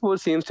Jamshedpur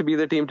seems to be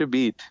the team to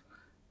beat.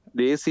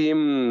 They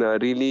seem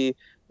they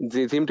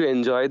seem to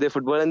enjoy their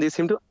football and they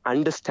seem to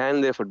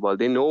understand their football.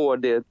 They know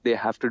what they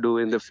have to do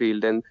in the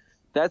field, and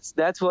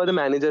that's where the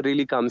manager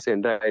really comes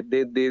in, right?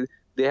 They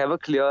have a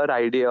clear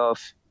idea of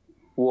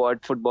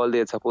what football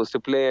they're supposed to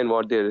play and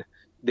what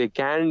they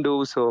can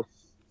do. So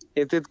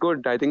it's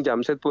good. I think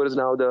Jamshedpur is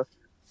now the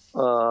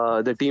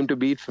team to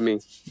beat for me.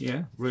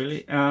 Yeah,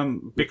 really.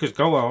 Because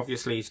Goa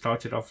obviously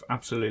started off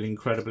absolutely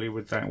incredibly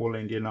with that All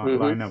Indian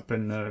lineup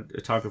and the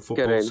type of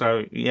football. Correct.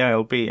 So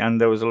it'll be,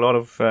 and there was a lot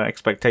of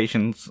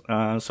expectations.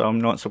 So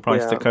I'm not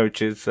surprised the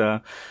coach is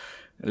a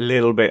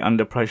little bit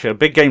under pressure.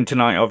 Big game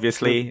tonight,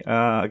 obviously,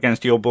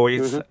 against your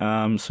boys.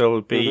 So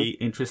it'll be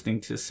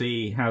interesting to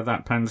see how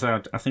that pans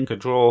out. I think a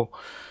draw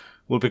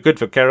will be good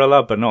for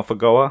Kerala, but not for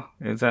Goa.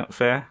 Is that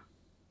fair?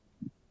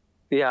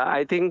 Yeah,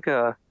 I think,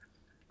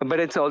 but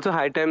it's also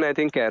high time. I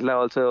think Kerala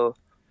also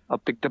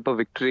picked up a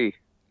victory.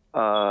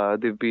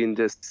 They've been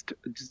just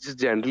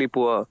generally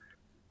poor,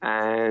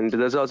 and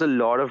there's also a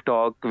lot of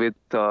talk with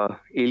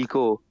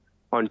Ilko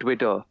on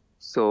Twitter.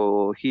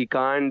 So he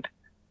can't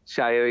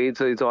shy away.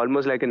 So it's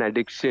almost like an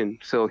addiction.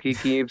 So he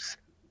keeps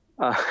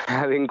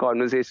having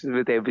conversations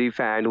with every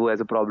fan who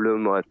has a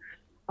problem or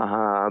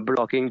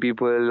blocking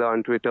people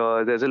on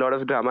Twitter. There's a lot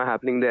of drama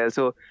happening there.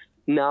 So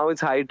now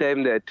it's high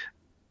time that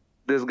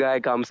this guy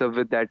comes up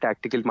with that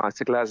tactical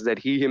masterclass that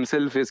he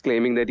himself is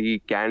claiming that he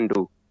can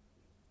do.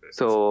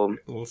 So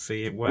we'll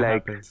see what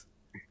happens.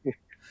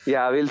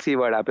 Yeah, we'll see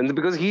what happens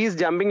because he's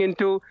jumping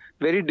into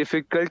very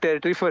difficult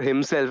territory for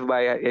himself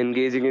by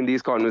engaging in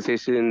these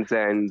conversations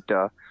and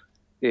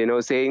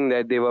saying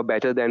that they were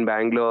better than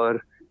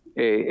Bangalore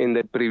in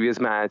that previous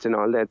match and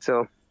all that.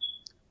 So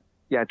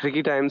yeah,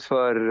 tricky times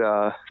for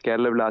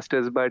Kerala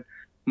Blasters, but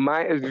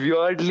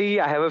weirdly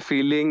I have a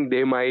feeling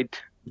they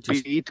might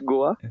beat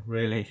Goa.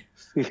 Really?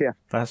 Yeah.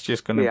 That's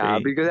just going to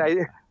be...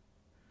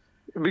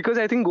 because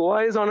I think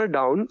Goa is on a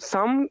down.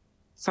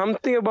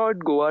 Something about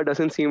Goa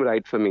doesn't seem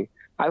right for me.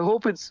 I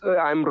hope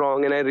I'm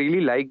wrong, and I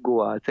really like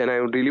Goa, and I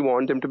really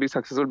want them to be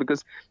successful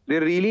because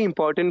they're really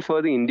important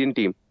for the Indian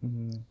team.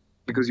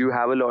 Because you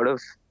have a lot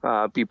of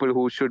people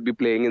who should be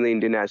playing in the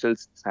Indian national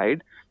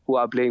side who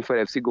are playing for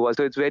FC Goa.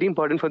 So it's very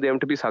important for them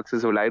to be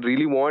successful. I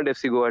really want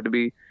FC Goa to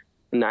be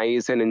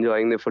nice and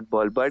enjoying their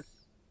football, but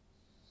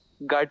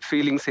gut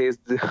feeling says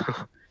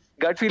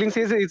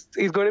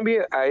it's going to be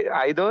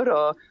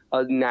either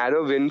a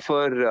narrow win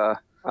for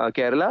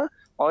Kerala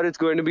or it's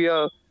going to be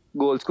a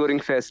goal scoring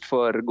fest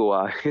for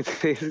Goa.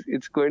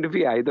 It's going to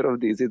be either of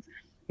these.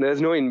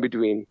 There's no in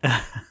between.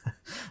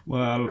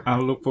 Well,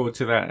 I'll look forward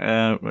to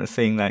that,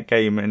 seeing that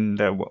game and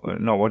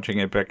not watching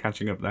it, but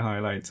catching up the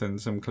highlights and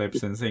some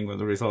clips and seeing what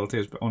the result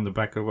is on the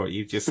back of what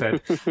you just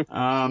said.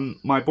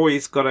 My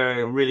boys got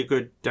a really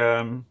good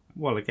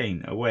well,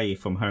 again, away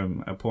from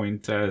home, a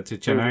point to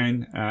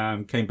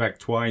Chennai. Came back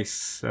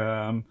twice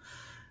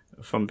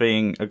from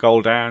being a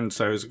goal down,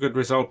 so it was a good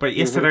result. But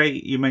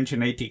yesterday, you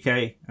mentioned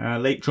ATK,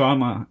 late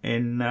drama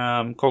in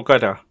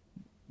Kolkata.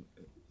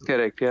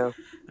 Correct, yeah.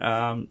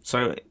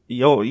 So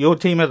your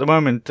team at the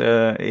moment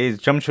is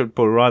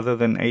Jamshedpur rather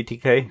than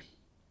ATK?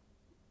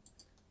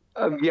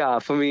 Yeah,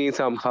 for me,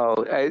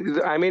 somehow.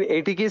 I mean,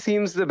 ATK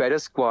seems the better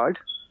squad.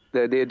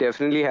 They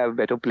definitely have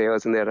better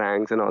players in their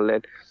ranks and all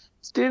that.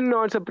 Still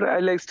not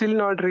surprised, like, still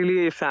not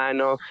really a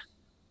fan of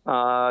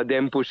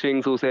them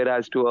pushing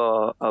Susairaj to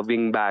a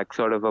wing back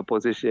sort of a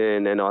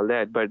position and all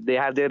that. But they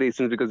have their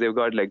reasons because they've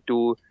got like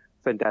two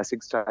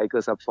fantastic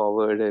strikers up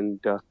forward, and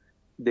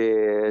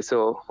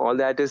so all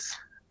that is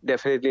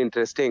definitely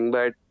interesting.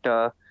 But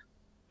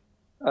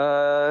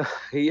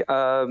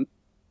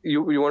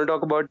you want to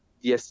talk about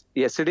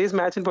yesterday's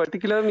match in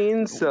particular?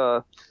 Means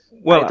I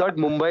thought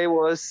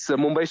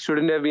Mumbai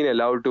shouldn't have been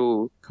allowed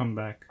to come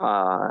back.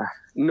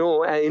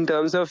 No, in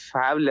terms of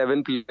have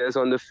 11 players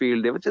on the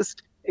field, they were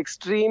just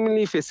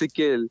extremely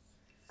physical,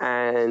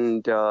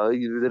 and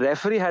the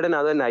referee had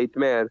another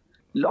nightmare.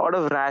 Lot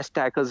of rash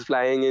tackles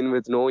flying in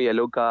with no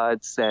yellow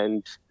cards,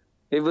 and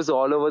it was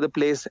all over the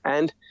place.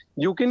 And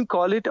you can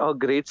call it a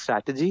great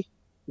strategy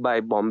by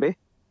Bombay,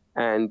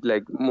 and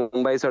like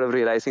Mumbai sort of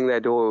realizing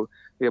that, oh,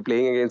 we are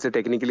playing against a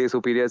technically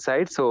superior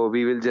side, so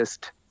we will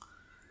just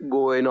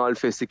go in all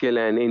physical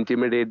and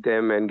intimidate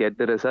them and get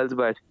the results.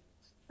 But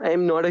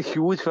I'm not a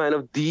huge fan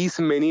of these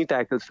many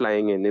tackles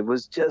flying in.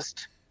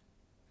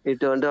 It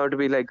turned out to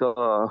be like it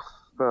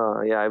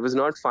was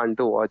not fun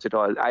to watch at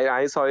all.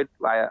 I saw it,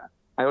 I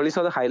only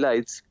saw the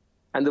highlights,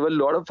 and there were a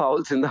lot of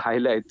fouls in the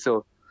highlights,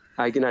 so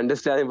I can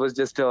understand it was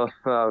just a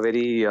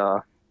very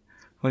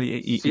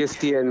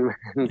CST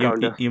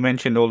encounter. You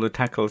mentioned all the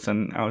tackles,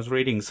 and I was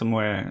reading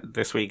somewhere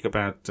this week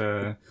about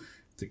the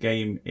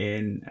game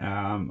in,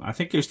 I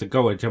think it was the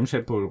Goa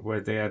Jamshedpur,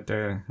 where they had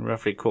a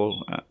referee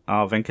called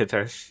R.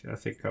 Venkatesh, I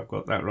think I've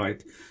got that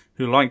right,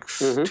 who likes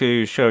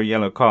to show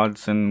yellow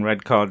cards and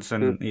red cards,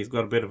 and he's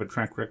got a bit of a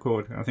track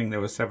record. I think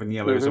there were 7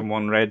 yellows and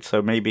 1 red,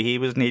 so maybe he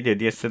was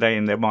needed yesterday,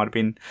 and there might have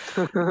been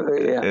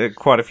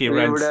quite a few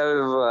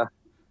reds.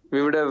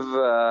 We would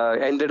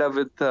have ended up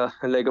with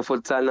like a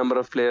futsal number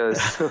of players.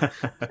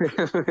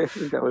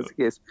 That was the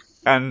case.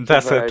 And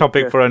that's a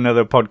topic for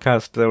another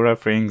podcast, the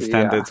refereeing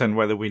standards and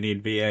whether we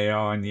need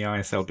VAR in the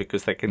ISL,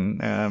 because they can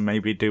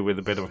maybe do with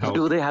a bit of help.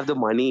 Do they have the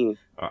money?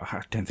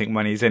 I don't think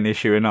money's an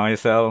issue in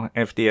ISL.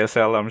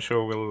 FDSL, I'm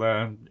sure, will,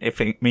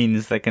 if it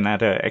means they can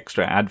add an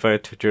extra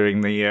advert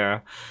during the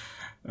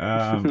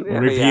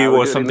review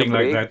or something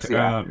like that.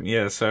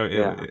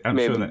 I'm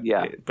sure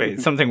that. But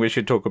it's something we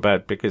should talk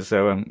about, because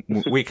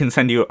we can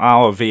send you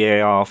our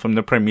VAR from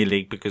the Premier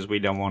League because we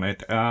don't want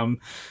it.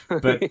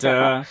 But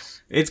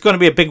it's going to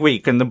be a big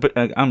week, and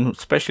I'm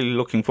especially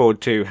looking forward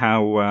to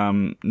how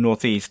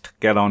Northeast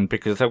get on,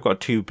 because they've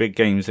got 2 big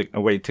games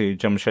away to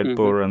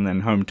Jamshedpur and then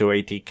home to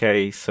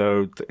ATK.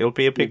 So it'll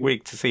be a big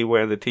week to see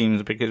where the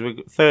teams, because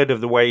we're third of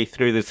the way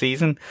through the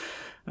season.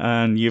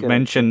 And you've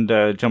mentioned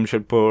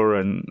Jamshedpur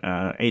and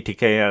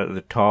ATK at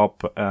the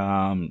top,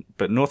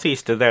 but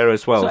Northeast are there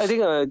as well. So I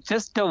think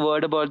just a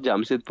word about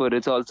Jamshedpur.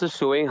 It's also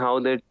showing how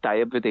the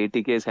tie-up with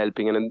ATK is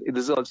helping. And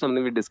this is also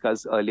something we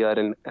discussed earlier.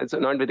 And so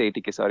not with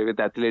ATK, sorry, with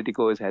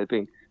Atletico is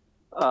helping.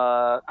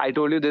 I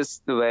told you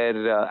this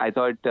where I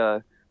thought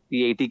the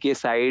ATK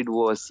side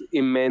was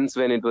immense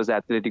when it was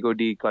Atletico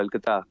de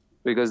Kolkata,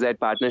 because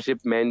that partnership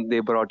meant they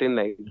brought in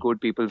like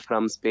good people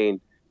from Spain.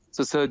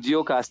 So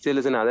Sergio Castel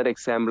is another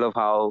example of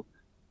how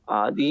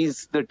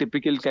he's the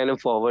typical kind of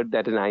forward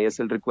that an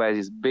ISL requires.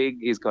 He's big,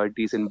 he's got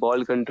decent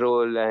ball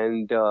control,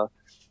 and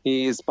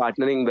he is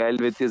partnering well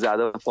with his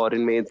other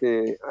foreign mates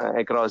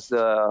across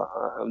the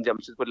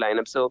Jamshedpur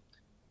lineup. So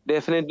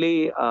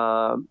definitely,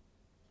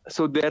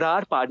 so there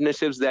are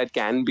partnerships that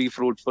can be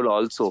fruitful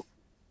also.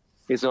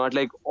 It's not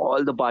like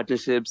all the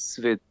partnerships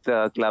with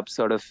clubs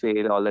sort of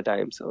fail all the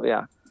time. So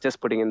yeah, just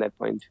putting in that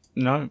point.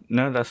 No,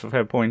 that's a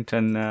fair point,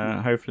 and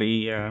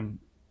hopefully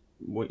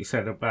what you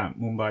said about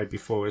Mumbai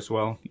before as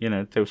well,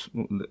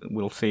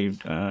 we'll see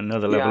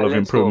another level of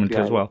improvement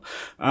as well.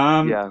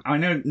 I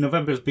know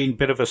November's been a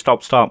bit of a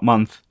stop-start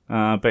month,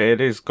 but it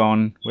is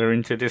gone. We're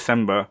into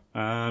December.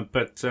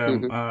 But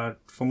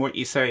from what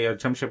you say,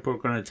 Jamshedpur are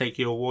going to take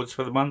your awards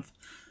for the month?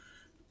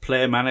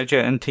 Player, manager,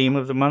 and team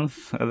of the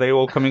month? Are they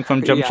all coming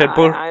from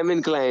Jamshedpur? I'm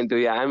inclined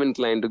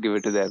to give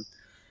it to them,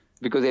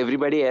 because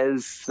everybody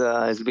else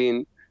has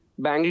been.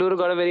 Bangalore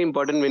got a very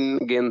important win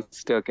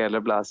against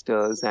Kerala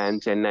Blasters and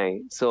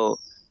Chennai. So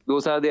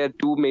those are their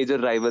 2 major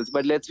rivals.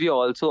 But let's be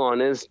also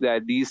honest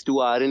that these 2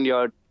 aren't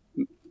your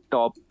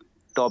top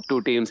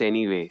 2 teams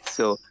anyway.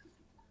 So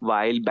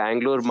while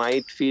Bangalore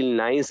might feel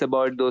nice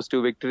about those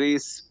 2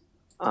 victories,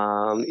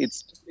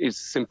 it's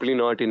simply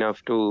not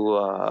enough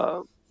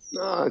to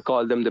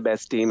call them the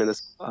best team in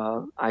the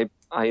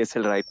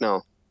ISL right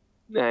now.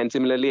 And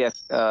similarly,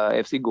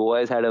 FC Goa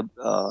has had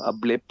a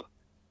blip.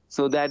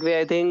 So that way,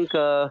 I think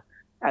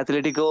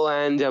Atletico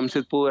and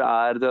Jamshedpur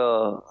are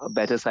the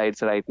better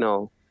sides right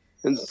now.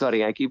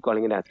 Sorry, I keep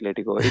calling it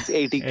Atletico. It's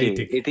 80K.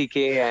 80.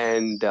 80K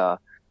and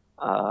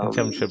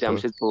Jamshedpur.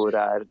 Jamshedpur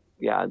are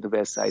the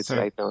best sides So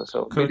right now.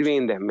 So Coach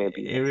between them,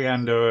 maybe.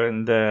 Iriando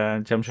and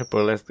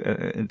Jamshedpur, let's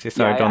Yeah,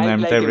 decide on I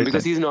them. like They're him because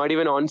written. he's not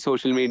even on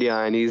social media,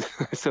 and he's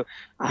so.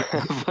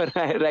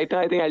 Right now,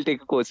 I think I'll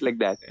take a coach like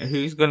that.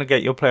 Who's going to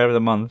get your player of the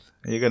month?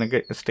 Are you going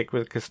to stick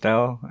with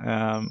Castel?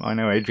 I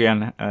know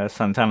Adrian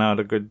Santana had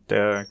a good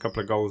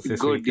couple of goals this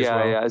Good, week as yeah,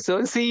 well. yeah.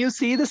 So see, you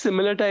see the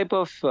similar type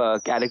of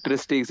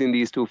characteristics in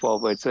these two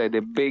forwards, right?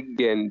 They're big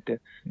and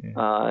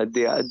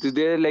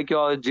they're like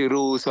your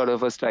Giroud sort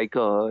of a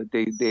striker.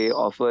 They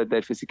offer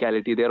that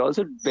physicality. They're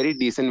also very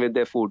decent with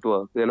their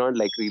footwork. They're not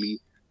like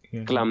really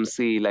Yeah.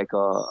 clumsy like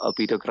a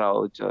Peter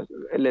Crouch.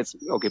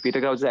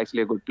 Peter Crouch is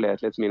actually a good player.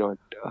 Let's me not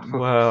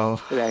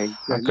Well,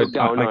 look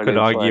down I on could him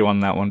argue for. on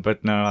that one,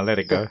 but no, I'll let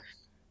it go.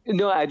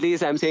 No, at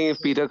least I'm saying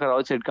if Peter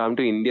Crouch had come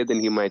to India,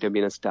 then he might have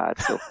been a star.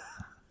 So,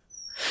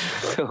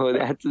 so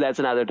that's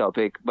another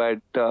topic. But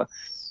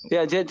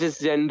yeah,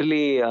 just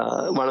generally,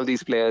 one of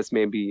these players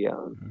maybe.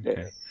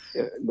 Okay.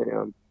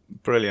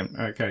 Brilliant.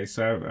 Okay,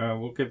 so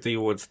we'll give the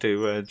awards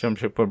to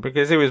Jamshedpur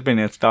because it has been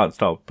a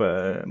start-stop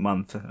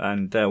month,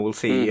 and we'll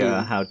see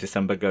how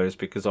December goes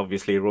because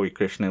obviously Roy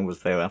Krishna was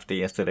there after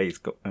yesterday's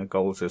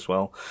goals as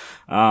well.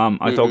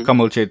 I thought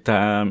Kamaljit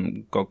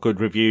got good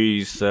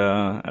reviews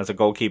as a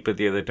goalkeeper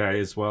the other day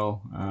as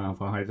well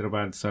for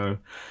Hyderabad, so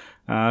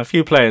a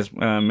few players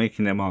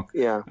making their mark.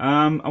 Yeah.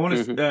 I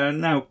want to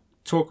now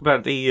talk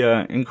about the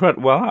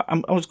incredible. Well,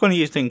 I was going to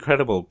use the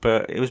incredible,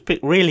 but it was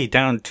really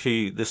down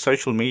to the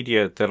social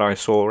media that I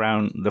saw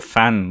around the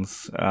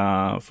fans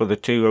for the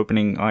two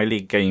opening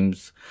I-League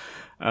games.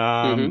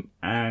 And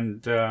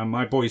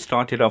my boys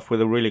started off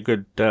with a really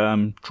good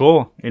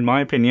draw, in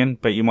my opinion,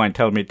 but you might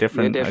tell me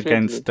different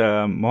against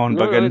Mohan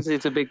Bagan. No,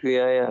 it's a big,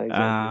 yeah,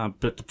 exactly.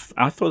 But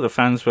I thought the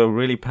fans were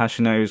really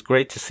passionate. It was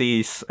great to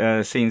see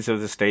scenes of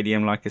the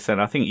stadium. Like I said,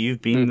 I think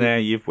you've been there,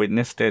 you've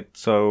witnessed it,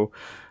 so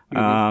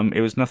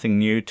it was nothing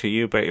new to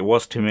you, but it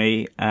was to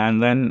me.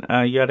 And then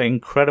you had an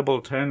incredible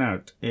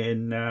turnout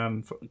in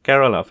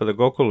Kerala for the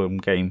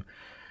Gokulam game.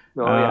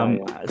 Oh,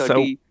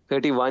 yeah.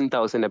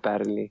 31,000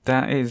 apparently.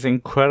 That is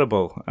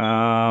incredible.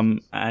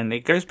 And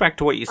it goes back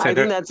to what you said.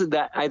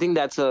 I think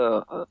that's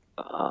a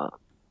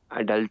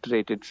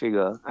adulterated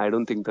figure. I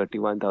don't think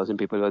 31,000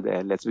 people were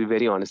there. Let's be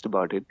very honest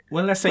about it.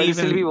 Well, let's say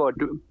still be what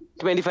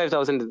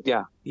 25,000.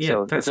 Yeah. Yeah,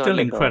 so that's still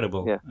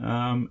incredible.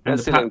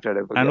 That's still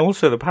incredible. And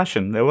also the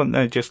passion. They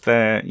weren't just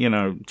there,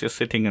 just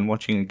sitting and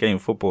watching a game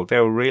of football. They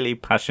were really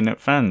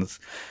passionate fans.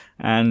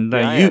 And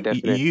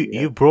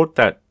you brought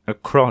that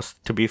across,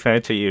 to be fair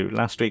to you,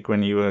 last week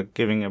when you were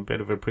giving a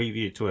bit of a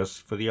preview to us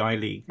for the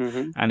I-League.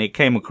 And it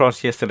came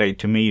across yesterday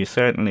to me,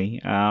 certainly,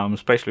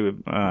 especially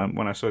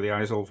when I saw the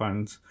Aizawl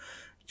fans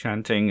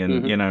chanting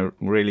and,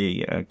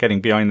 really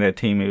getting behind their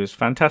team. It was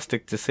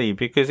fantastic to see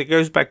because it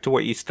goes back to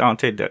what you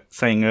started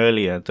saying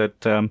earlier,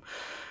 that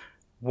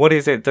what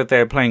is it that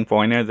they're playing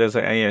for? I know there's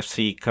an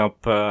AFC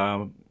Cup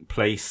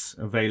place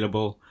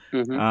available.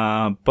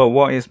 But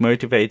what is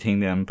motivating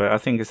them? But I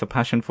think it's a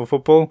passion for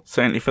football,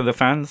 certainly for the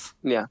fans.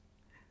 Yeah,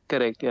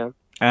 correct. Yeah,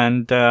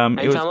 and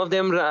some of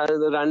them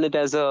run it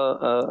as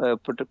a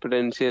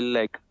potential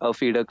like a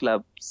feeder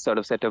club sort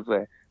of setup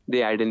where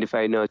they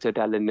identify nurture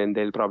talent and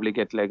they'll probably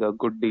get like a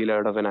good deal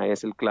out of an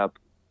ISL club.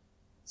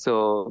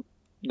 So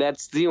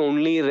that's the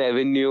only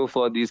revenue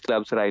for these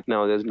clubs right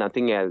now. There's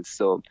nothing else.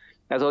 So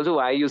that's also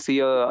why you see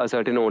a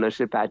certain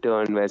ownership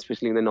pattern where,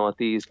 especially in the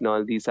Northeast and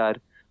all, these are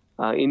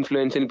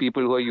influential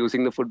people who are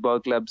using the football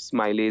club's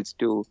mileage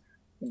to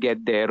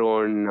get their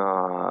own,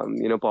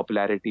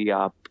 popularity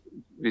up,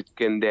 which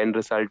can then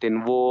result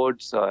in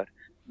votes or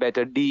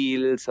better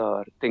deals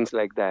or things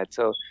like that.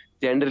 So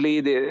generally,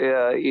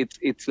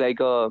 it's like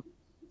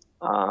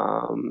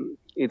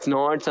it's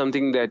not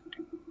something that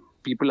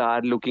people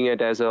are looking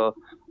at as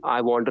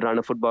I want to run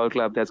a football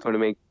club that's going to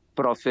make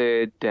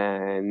profit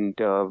and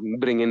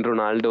bring in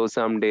Ronaldo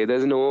someday.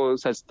 There's no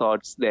such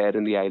thoughts there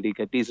in the I-League,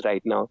 at least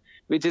right now,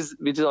 which is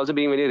also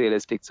being very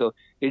realistic. So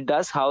it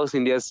does house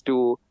India's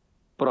two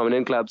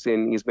prominent clubs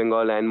in East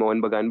Bengal and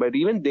Mohun Bagan, but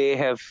even they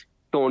have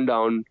toned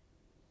down.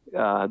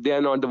 They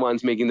are not the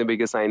ones making the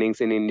biggest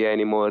signings in India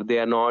anymore. They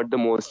are not the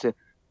most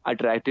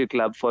attractive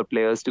club for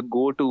players to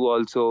go to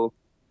also.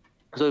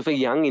 So if a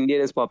young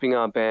Indian is popping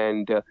up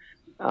and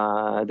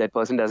that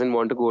person doesn't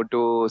want to go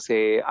to,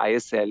 say,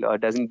 ISL or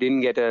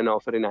didn't get an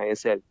offer in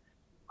ISL,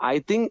 I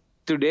think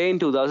today in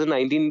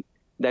 2019,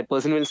 that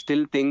person will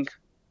still think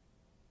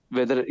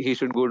whether he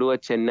should go to a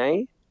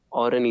Chennai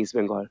or an East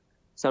Bengal.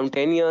 Some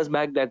 10 years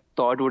back, that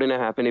thought wouldn't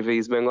have happened. If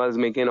East Bengal is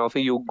making an offer,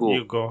 you go.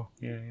 You go,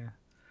 yeah.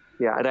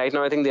 Yeah, right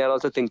now I think they are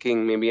also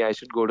thinking maybe I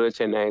should go to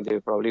Chennai.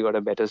 They've probably got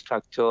a better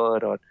structure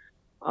or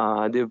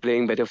they're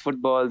playing better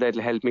football that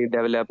will help me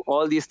develop.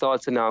 All these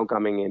thoughts are now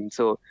coming in.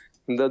 So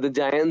the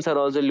Giants are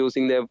also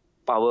losing their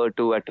power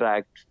to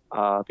attract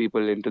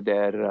people into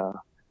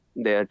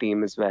their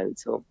team as well.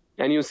 So,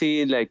 and you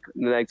see like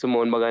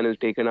Mohun Bagan has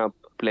taken up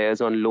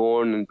players on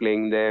loan and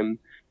playing them.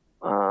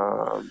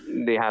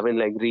 They haven't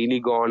like really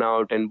gone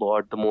out and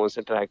bought the most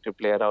attractive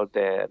player out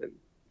there. And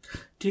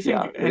Do you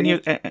yeah,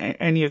 think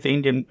any of the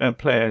Indian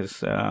players?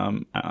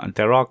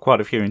 There are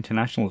quite a few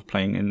internationals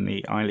playing in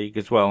the I League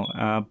as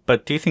well.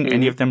 But do you think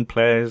any of them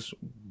players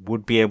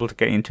would be able to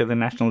get into the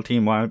national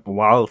team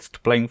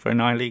whilst playing for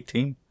an I League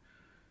team?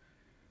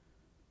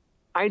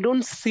 I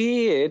don't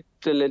see it.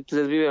 Let's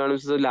just be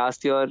honest. So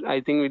last year,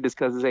 I think we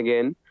discussed this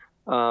again.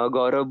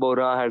 Gaurav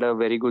Bora had a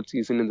very good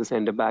season in the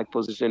centre back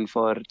position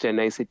for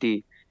Chennai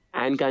City.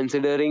 And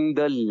considering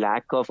the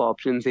lack of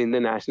options in the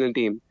national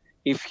team,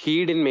 if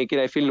he didn't make it,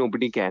 I feel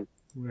nobody can.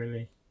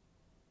 Really?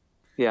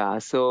 Yeah.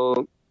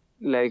 So,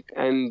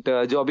 and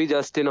Jobby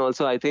Justin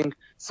also, I think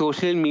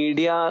social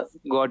media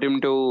got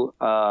him to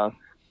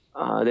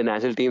the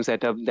national team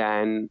setup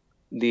than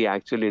the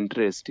actual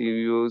interest.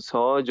 You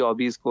saw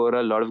Jobby score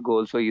a lot of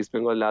goals for East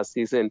Bengal last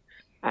season,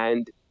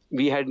 and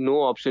we had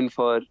no option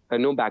for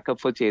no backup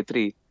for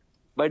Chhetri,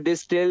 but they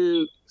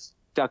still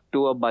stuck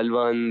to a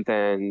Balwant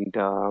and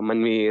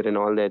Manveer and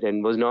all that,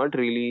 and was not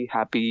really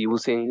happy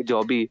using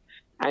Jobby.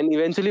 And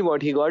eventually,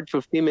 what he got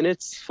 50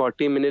 minutes,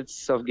 40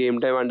 minutes of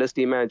game time under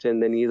Steam match,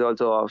 and then he's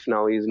also off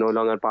now. He's no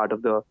longer part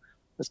of the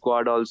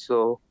squad,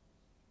 also.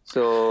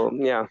 So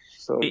yeah,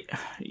 so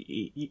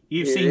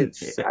You've seen.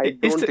 I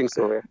don't think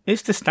so. Yeah.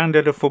 Is the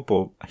standard of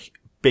football a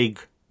big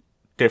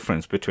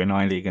difference between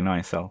I League and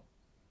ISL?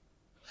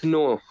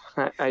 No,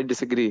 I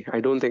disagree. I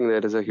don't think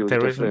there is a huge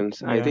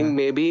difference. I think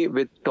maybe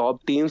with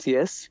top teams,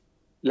 yes,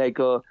 like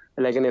an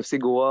FC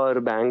Goa or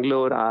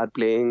Bangalore are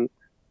playing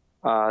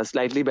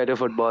slightly better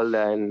football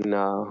than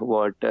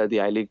what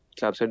the I League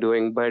clubs are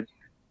doing. But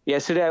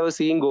yesterday I was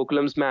seeing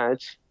Gokulam's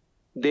match.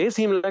 They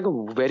seem like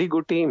a very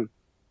good team.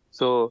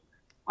 So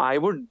I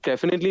would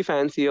definitely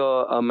fancy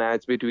a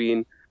match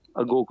between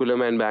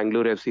Gokulam and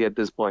Bangalore FC at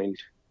this point.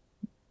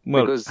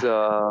 Well, because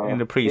in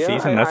the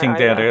pre-season, I think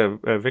they had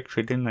a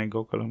victory, didn't they,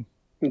 Gokulam?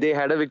 They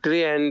had a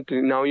victory, and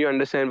now you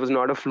understand it was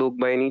not a fluke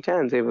by any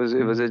chance. It was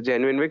a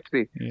genuine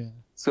victory. Yeah.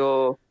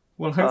 So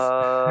well,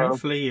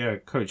 hopefully,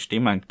 Coach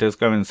Dimak does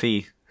go and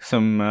see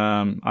some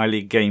I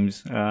League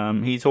games.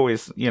 He's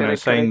always,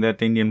 saying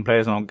that Indian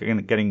players aren't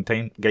getting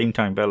game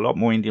time, but a lot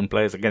more Indian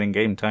players are getting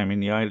game time in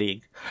the I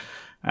League.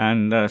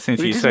 And since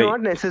which you is say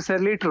not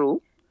necessarily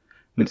true,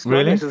 it's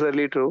really? not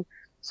necessarily true.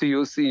 So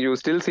you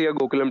still see a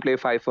Gokulam play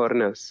 5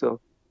 foreigners. So,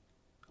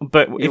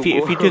 but if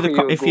you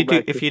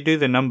do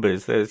the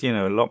numbers, there's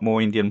a lot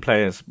more Indian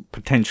players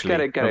potentially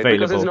correct. available.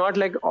 Because it's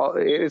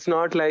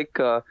not like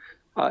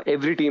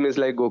every team is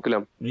like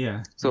Gokulam.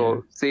 Yeah.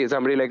 So say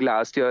somebody like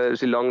last year,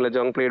 Shillong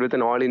Lajong played with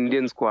an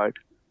all-Indian squad,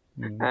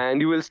 and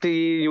you will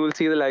see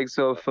the likes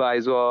of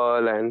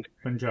Aizwal and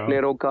Punjab.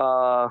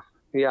 Neroka.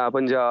 Yeah,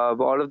 Punjab,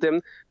 all of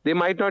them, they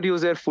might not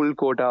use their full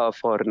quota of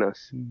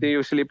foreigners. They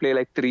usually play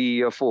like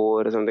 3 or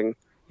 4 or something.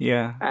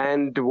 Yeah.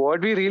 And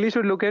what we really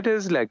should look at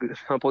is like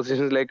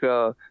positions like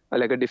a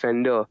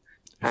defender,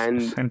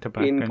 and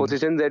in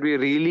positions that we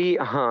really,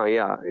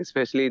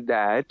 especially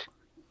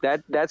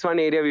that's one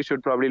area we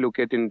should probably look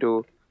at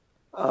into,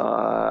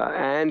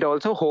 and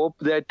also hope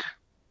that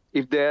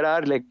if there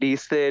are like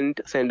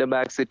decent centre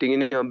backs sitting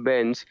in your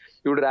bench,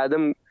 you would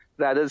rather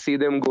see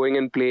them going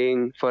and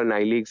playing for an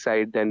I-League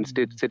side than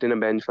sit in a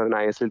bench for an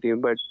ISL team.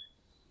 But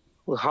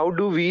how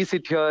do we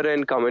sit here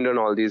and comment on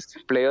all these?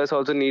 Players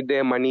also need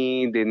their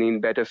money. They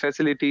need better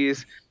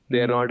facilities.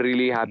 They're not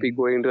really happy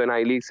going to an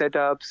I-League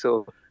setup.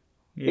 So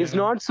it's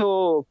not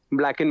so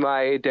black and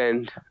white.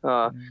 And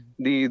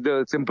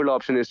the simple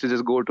option is to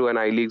just go to an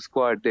I-League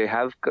squad. They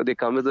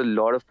come with a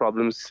lot of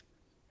problems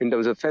in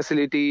terms of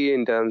facility,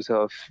 in terms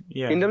of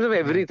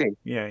everything.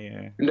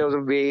 In terms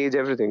of wage,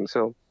 everything.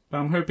 So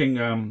I'm hoping,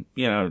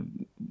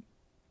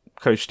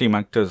 Coach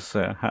Dimak does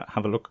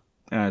have a look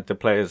at the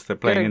players they're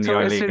playing in the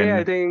I League. Yesterday,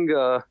 I think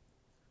the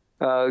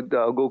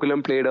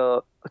Gokulam played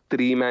a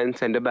 3-man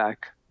centre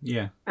back.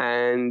 Yeah.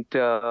 And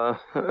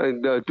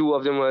the 2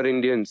 of them were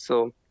Indians.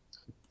 So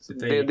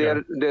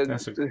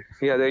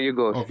there you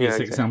go. Obvious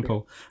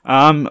example.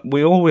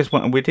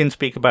 We didn't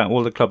speak about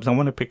all the clubs. I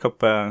want to pick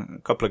up a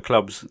couple of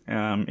clubs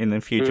in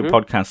the future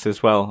podcasts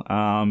as well.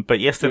 But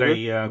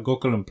yesterday,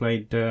 Gokulam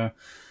played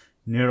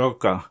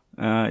Neroka.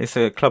 It's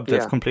a club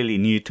that's completely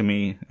new to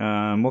me.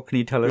 What can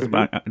you tell us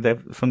about? They're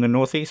from the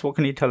northeast. What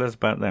can you tell us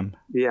about them?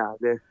 Yeah,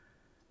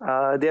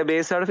 they're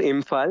based out of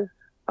Imphal,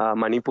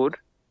 Manipur.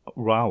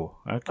 Wow.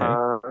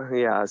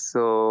 Okay.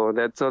 So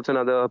that's also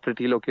another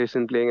pretty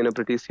location, playing in a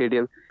pretty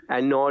stadium,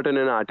 and not on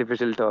an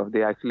artificial turf.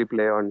 They actually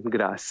play on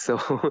grass.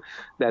 So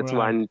that's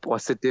one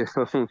positive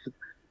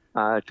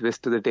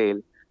twist to the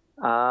tale.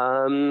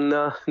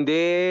 I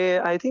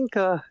think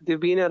they've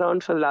been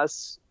around for the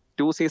last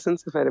 2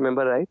 seasons, if I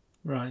remember right.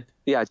 Right.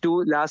 Yeah,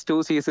 last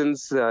 2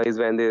 seasons is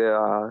when they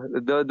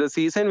the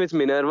season which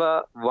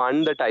Minerva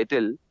won the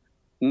title.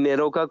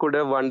 Neroka could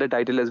have won the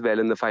title as well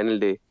in the final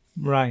day.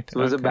 Right. So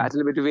it was a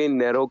battle between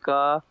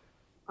Neroka,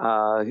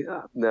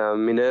 the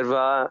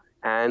Minerva,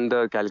 and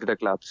the Calcutta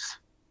clubs.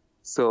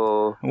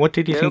 So what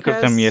did you think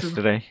of them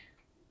yesterday?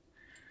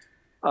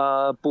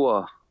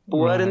 Poor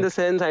in the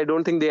sense, I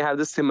don't think they have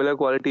the similar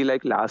quality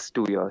like last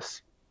 2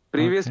 years.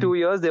 Previous Okay. 2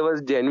 years, there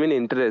was genuine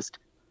interest.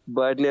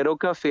 But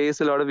Neroka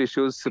faced a lot of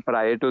issues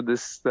prior to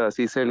this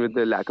season with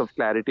the lack of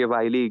clarity of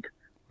I-League.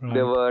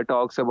 There Right. were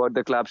talks about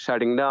the club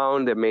shutting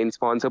down, their main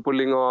sponsor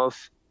pulling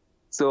off.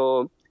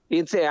 So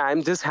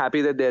I'm just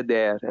happy that they're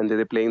there and that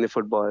they're playing the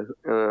football.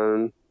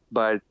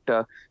 But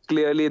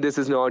clearly, this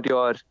is not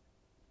your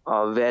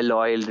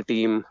well-oiled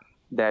team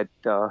that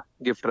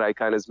Gift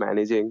Raikkonen is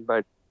managing.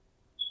 But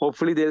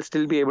hopefully, they'll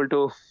still be able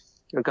to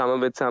come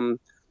up with some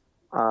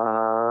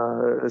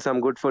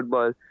good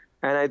football.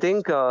 And I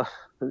think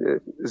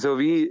so.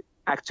 We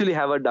actually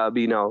have a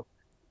derby now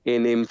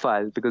in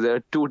Imphal because there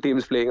are two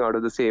teams playing out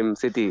of the same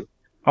city.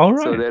 All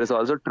So right. there is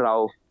also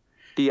Trau,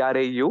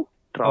 Trau,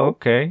 Trau.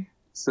 Okay.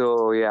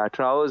 So yeah,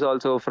 Trau is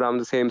also from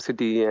the same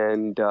city,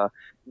 and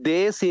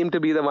they seem to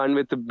be the one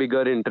with the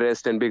bigger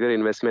interest and bigger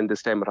investment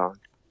this time around.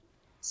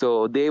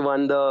 So they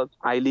won the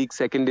I-League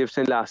second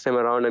division last time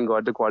around and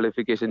got the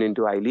qualification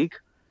into I-League.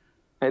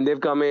 And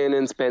they've come in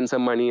and spent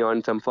some money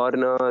on some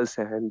foreigners,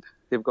 and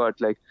they've got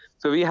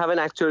so we have an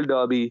actual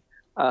derby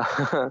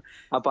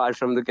apart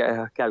from the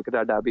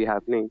Calcutta derby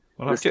happening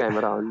Well, this time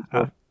around.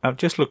 So, I've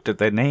just looked at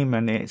their name,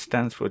 and it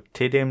stands for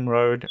Tidham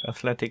Road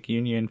Athletic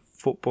Union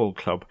Football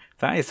Club.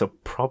 That is a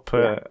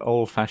proper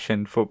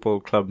old-fashioned football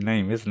club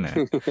name, isn't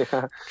it?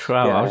 yeah,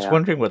 Trow. I was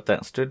wondering what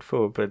that stood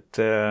for, but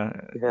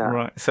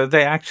right. So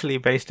they're actually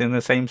based in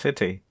the same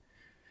city.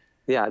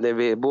 Yeah, they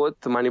were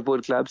both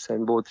Manipur clubs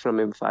and both from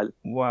Imphal.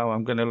 Wow,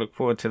 I'm going to look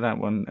forward to that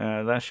one.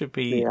 That should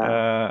be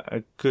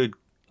a good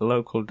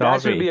local derby.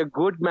 That should be a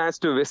good match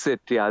to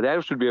visit. Yeah,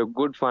 that should be a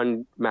good,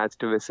 fun match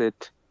to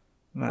visit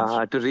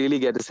to really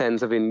get a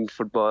sense of Indian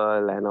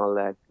football and all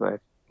that.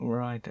 But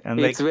right, and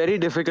it's very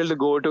difficult to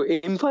go to.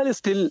 Imphal is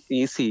still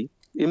easy.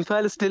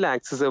 Imphal is still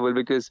accessible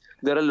because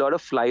there are a lot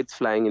of flights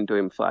flying into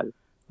Imphal.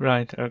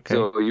 Right. Okay.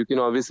 So you can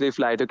obviously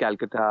fly to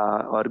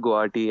Calcutta or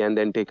Guwahati and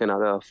then take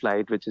another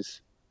flight, which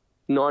is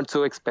not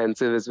so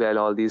expensive as well.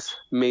 All these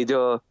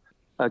major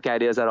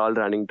carriers are all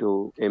running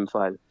to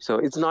Imphal. So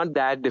it's not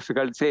that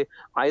difficult. Say,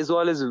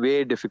 Aizawl is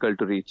way difficult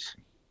to reach.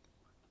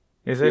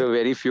 Is it? You have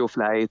very few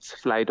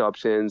flight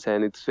options,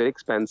 and it's very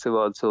expensive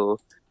also.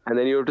 And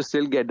then you have to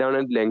still get down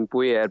at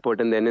Lengpui airport,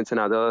 and then it's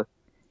another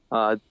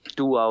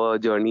 2-hour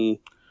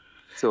journey.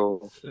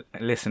 So,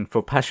 listen,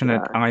 for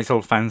passionate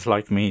Aizawl fans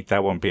like me,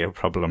 that won't be a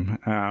problem.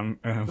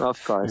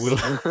 Of course.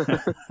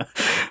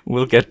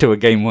 We'll get to a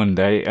game one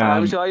day.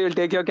 I'm sure you'll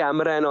take your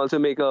camera and also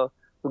make a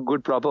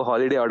good proper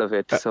holiday out of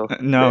it. So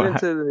no,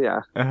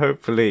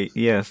 hopefully,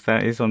 yes,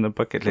 that is on the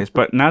bucket list.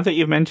 But now that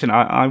you've mentioned,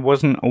 I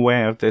wasn't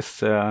aware of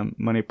this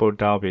Manipur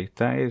derby.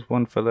 That is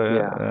one for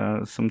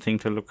the something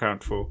to look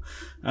out for.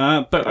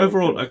 But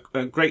overall,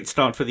 a great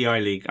start for the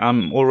I-League.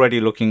 I'm already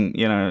looking,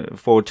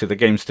 forward to the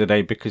games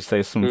today because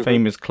there's some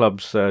famous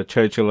clubs.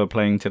 Churchill are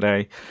playing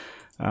today.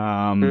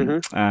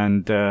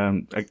 And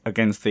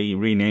against the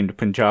renamed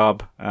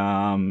Punjab.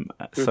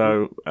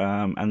 So,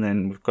 and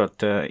then we've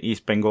got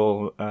East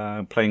Bengal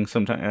playing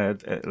sometime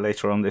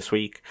later on this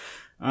week.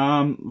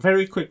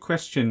 Very quick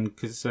question,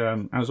 because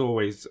as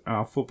always,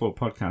 our football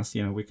podcast,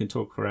 we can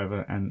talk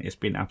forever, and it's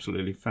been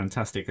absolutely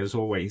fantastic as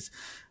always.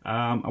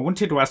 I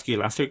wanted to ask you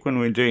last week when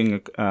we were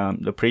doing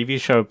the preview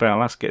show, but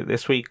I'll ask it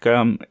this week.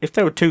 If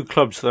there were two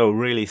clubs though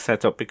really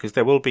set up, because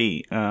there will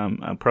be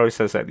a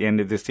process at the end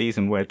of the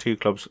season where two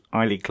clubs,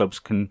 I-League clubs,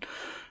 can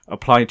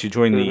apply to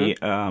join the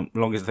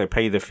long as they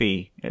pay the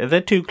fee. Are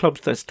there two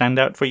clubs that stand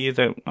out for you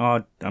that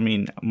are,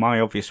 my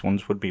obvious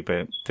ones would be,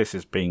 but this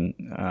is being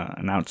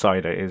an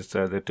outsider, is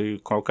the two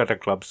Kolkata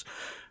clubs,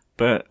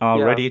 but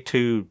are ready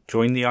to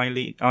join the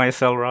I-League,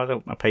 ISL rather,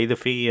 pay the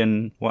fee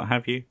and what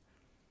have you?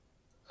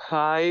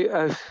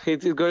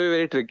 It's going to be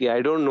very tricky.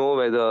 I don't know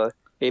whether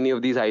any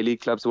of these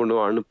I-League clubs would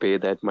want to pay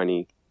that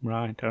money.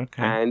 Right,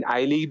 okay. And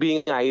I-League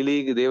being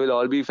I-League, they will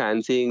all be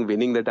fancying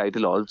winning the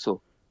title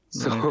also.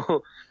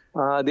 So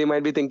they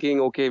might be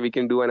thinking, okay, we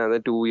can do another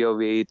 2-year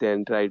wait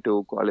and try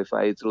to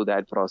qualify through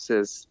that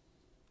process.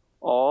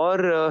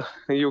 Or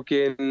you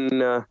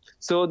can...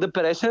 so the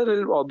pressure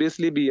will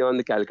obviously be on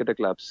the Calcutta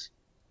clubs.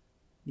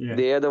 Yeah.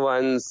 They are the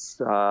ones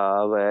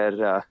where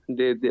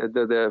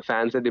the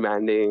fans are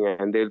demanding,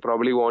 and they'll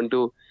probably want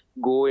to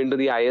go into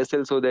the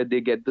ISL so that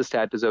they get the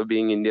status of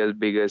being India's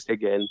biggest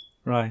again.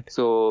 Right.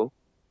 So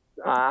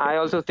I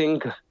also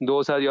think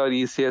those are your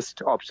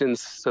easiest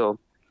options. So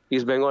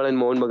East Bengal and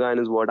Mohun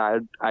Bagan is what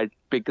I'd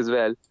pick as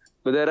well.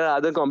 But there are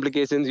other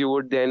complications. You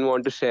would then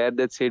want to share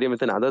that stadium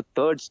with another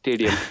third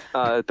team.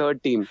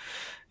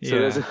 So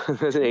there's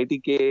an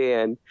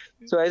 80K, and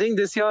so I think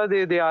this year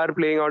they are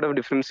playing out of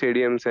different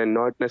stadiums, and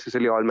not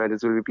necessarily all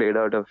matches will be played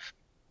out of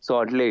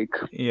Salt Lake.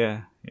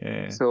 Yeah.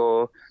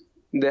 So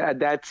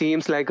that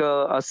seems like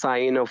a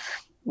sign of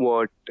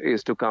what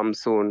is to come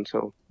soon.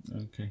 So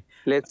okay,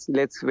 let's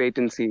wait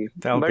and see.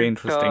 That'll be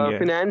interesting.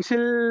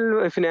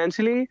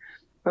 Financially,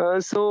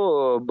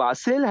 so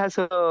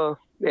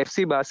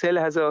FC Basel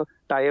has a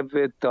tie-up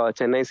with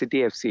Chennai City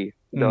FC,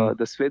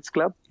 the Swiss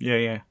club.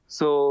 Yeah.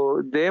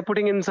 So they're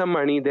putting in some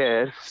money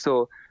there.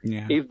 So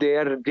if they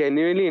are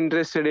genuinely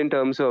interested in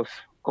terms of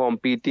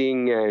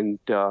competing and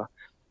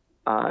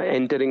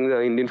entering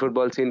the Indian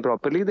football scene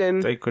properly, then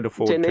They could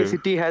afford Chennai to.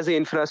 City has the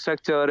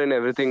infrastructure and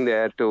everything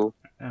there to,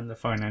 And the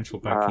financial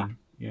uh, backing.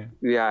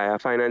 Yeah.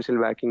 financial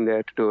backing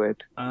there to do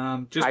it.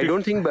 Just I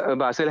don't think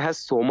Basel has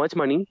so much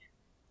money.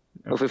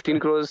 15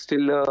 crores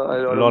still a a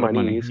lot of lot of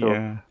money. money. So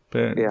Yeah.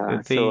 But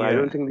so I the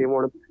don't think they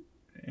want to.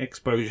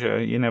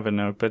 exposure, you never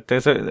know. But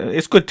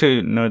it's good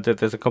to know that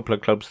there's a couple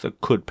of clubs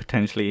that could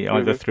potentially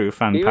either through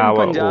fan Even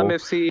power Punjab or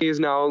FC is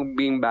now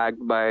being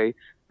backed by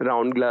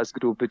Round Glass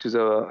Group, which is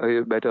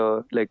a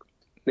better, like,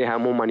 they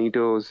have more money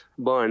to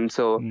burn.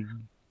 So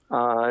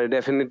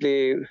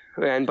definitely,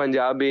 and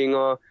Punjab being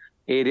a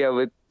area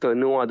with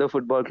no other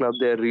football club,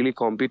 they're really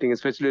competing,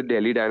 especially with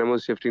Delhi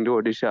Dynamos shifting to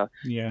Odisha.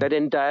 yeah, That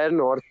entire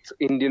North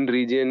Indian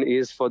region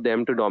is for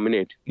them to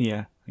dominate.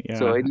 yeah,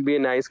 So yeah. it'll be a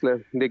nice club.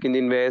 They can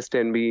invest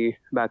and be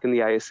back in the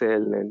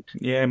ISL and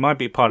Yeah, it might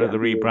be part of the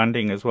be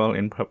rebranding as well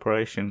in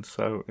preparation,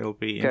 so it'll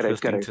be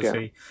interesting to yeah.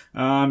 see.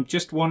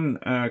 Just one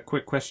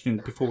quick question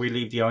before we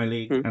leave the I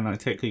League, and I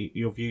take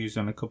your views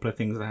on a couple of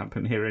things that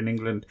happened here in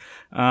England.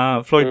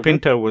 Floyd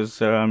Pinto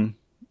was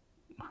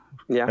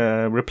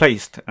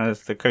replaced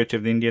as the coach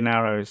of the Indian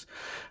Arrows.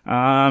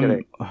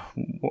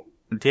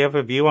 Do you have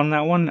a view on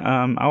that one?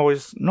 I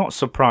was not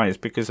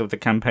surprised because of the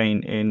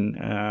campaign in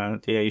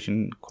the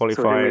Asian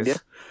qualifiers.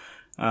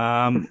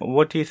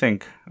 What do you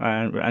think?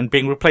 And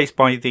being replaced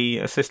by the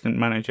assistant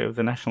manager of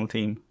the national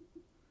team,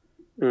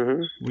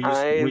 were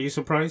you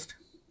surprised?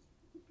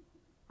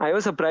 I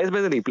was surprised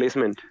by the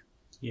replacement.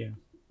 Yeah.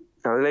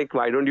 I was like,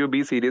 why don't you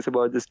be serious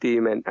about this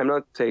team? And I'm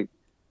not saying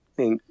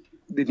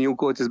the new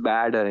coach is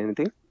bad or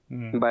anything,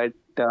 but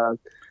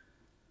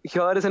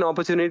here is an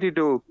opportunity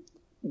to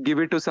give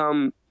it to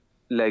some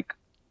like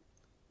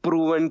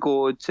proven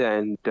coach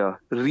and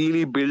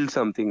really build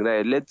something,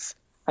 right? Let's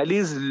at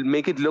least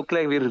make it look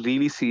like we're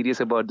really serious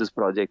about this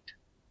project.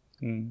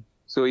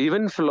 So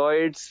even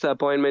Floyd's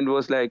appointment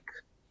was like,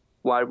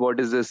 what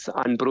is this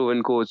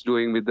unproven coach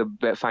doing with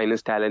the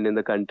finest talent in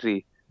the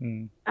country?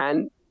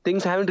 And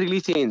things haven't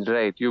really changed,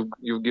 right?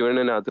 You've given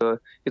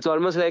another. It's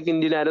almost like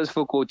Indian Arrows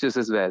for coaches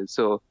as well.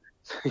 So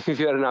if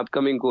you're an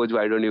upcoming coach,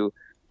 why don't you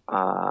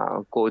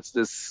coach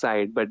this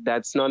side? But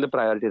that's not the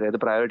priority, right? The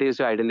priority is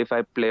to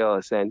identify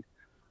players, and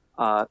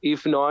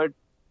if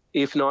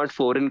not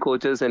foreign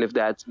coaches, and if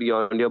that's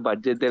beyond your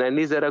budget, then at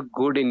least there are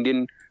good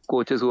Indian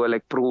coaches who are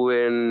like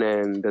proven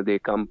and they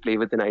come play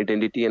with an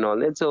identity and all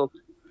that. So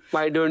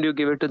why don't you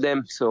give it to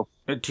them? So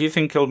do you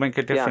think it'll make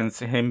a difference,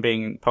 him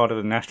being part of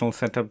the national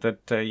setup,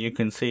 that you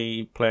can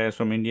see players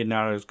from Indian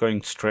Arrows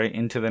going straight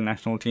into the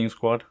national team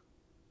squad?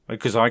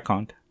 Because I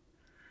can't.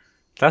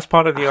 That's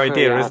part of the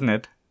idea, isn't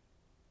it?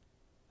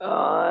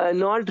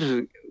 Not.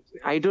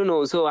 I don't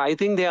know. So I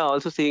think they are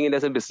also seeing it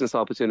as a business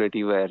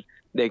opportunity where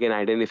they can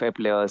identify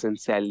players and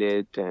sell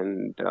it,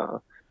 and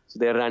so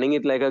they're running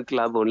it like a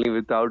club only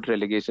without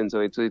relegation.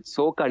 So it's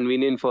so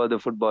convenient for the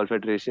Football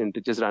Federation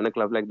to just run a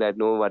club like that.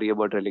 No worry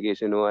about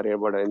relegation. No worry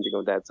about anything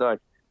of that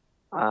sort.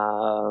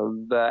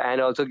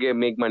 And also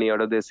make money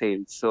out of their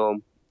sales. So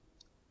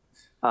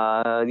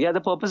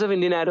the purpose of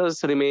Indian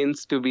Arrows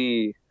remains to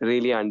be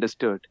really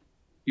understood.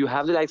 You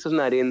have the likes of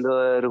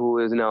Narendra, who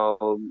is now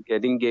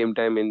getting game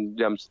time in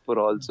Jamshedpur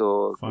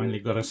also. Finally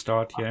got a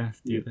start,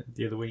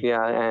 the other week.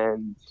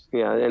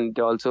 And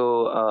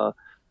also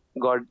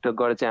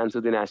got a chance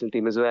with the national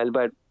team as well.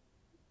 But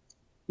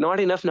not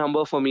enough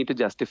number for me to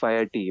justify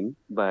a team.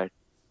 But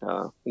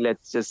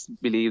let's just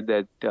believe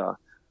that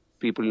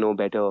people know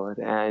better.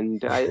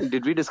 And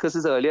did we discuss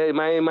this earlier?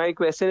 My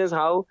question is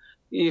how,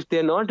 if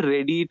they're not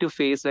ready to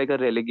face like a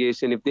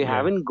relegation, if they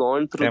haven't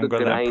gone through the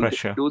grind,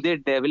 do they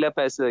develop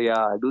as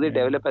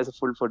develop as a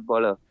full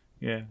footballer?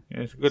 Yeah,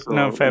 it's good.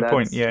 So fair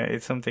point. Yeah,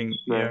 it's something.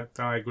 Yeah,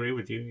 I agree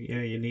with you.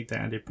 Yeah, you need that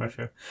added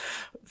pressure.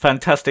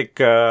 Fantastic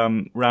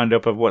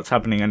roundup of what's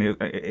happening, and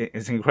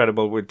it's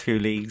incredible with two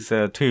leagues,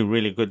 two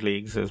really good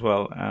leagues as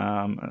well.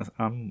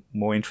 I'm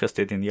more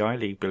interested in the I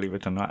League, believe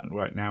it or not,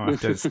 right now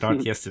after the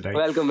start yesterday.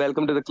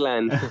 Welcome to the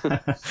clan.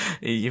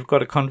 You've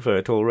got a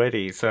convert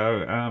already,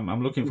 so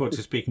I'm looking forward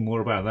to speaking more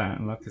about that.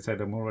 And like I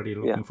said, I'm already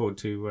looking forward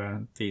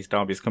to these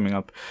derbies coming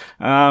up.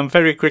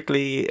 Very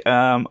quickly,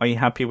 are you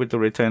happy with the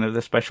return of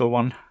the special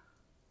one?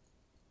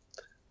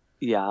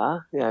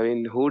 Yeah, I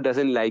mean, who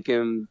doesn't like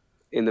him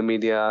in the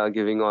media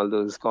giving all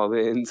those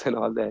comments and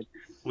all that?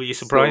 Were you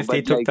surprised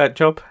he took that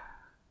job?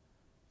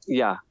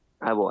 Yeah,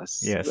 I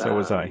was. Yeah, so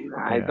was I.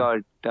 I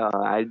thought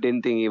I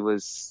didn't think he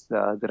was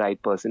the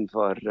right person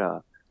for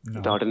the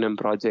Tottenham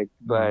project,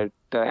 but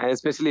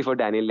especially for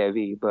Daniel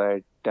Levy.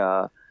 But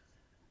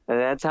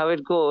that's how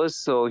it goes.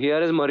 So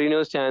here is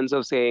Mourinho's chance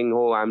of saying,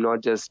 "Oh, I'm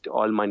not just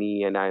all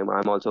money, and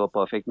I'm also a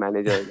perfect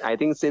manager." I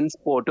think since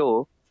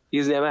Porto,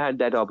 he's never had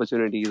that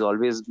opportunity. He's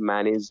always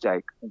managed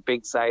like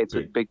big sides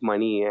with big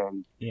money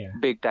and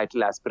big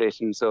title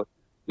aspirations. So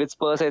with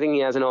Spurs, I think he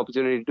has an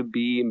opportunity to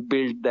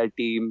build that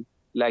team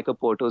like a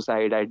Porto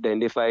side,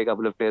 identify a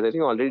couple of players. I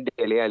think already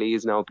Dele Alli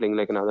is now playing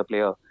like another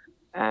player.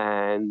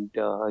 And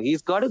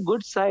he's got a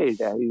good side.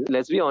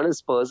 Let's be honest,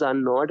 Spurs are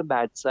not a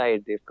bad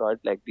side. They've got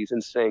like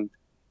decent strength.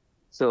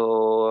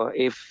 So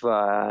if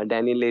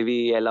Daniel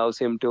Levy allows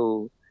him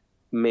to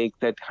make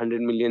that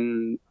 100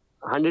 million,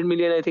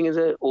 I think is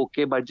a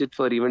okay budget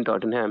for even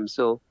Tottenham.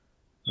 So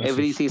That's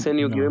every season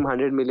you give him no.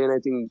 100 million, I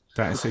think.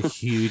 That is a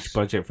huge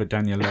budget for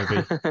Daniel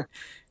Levy.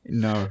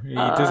 No, he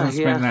doesn't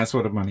spend Yeah, that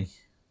sort of money.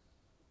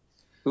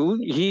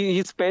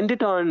 he spent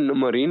it on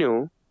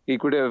Mourinho. He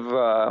could have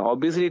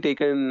obviously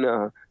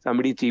taken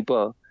somebody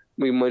cheaper.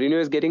 Mourinho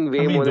is getting I way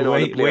mean, more the than all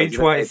the players,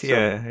 right? wage-wise, So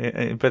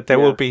yeah, but there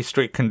yeah. will be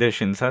strict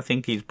conditions. I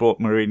think he's brought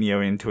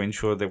Mourinho in to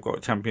ensure they've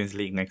got Champions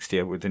League next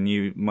year with the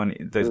new money,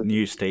 the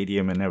new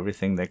stadium and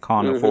everything. They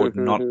can't afford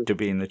not to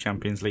be in the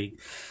Champions League.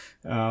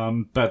 Yeah,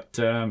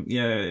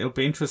 it'll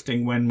be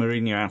interesting when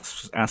Mourinho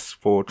asks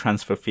for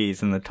transfer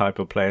fees and the type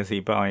of players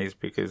he buys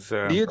because.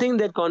 Do you think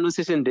that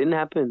conversation didn't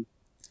happen?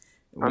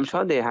 I'm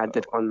sure they had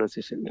that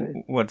conversation,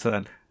 right? What's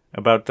that?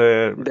 About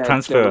the That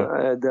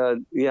transfer?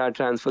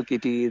 transfer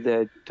kitty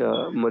that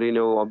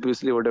Mourinho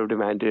obviously would have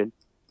demanded.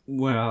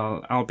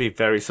 Well, I'll be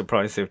very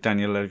surprised if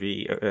Daniel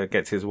Levy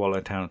gets his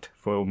wallet out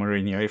for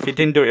Mourinho. If he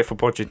didn't do it for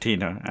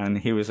Pochettino, and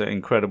he was an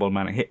incredible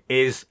manager,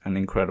 he is an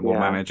incredible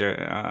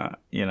manager.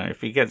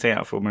 If he gets it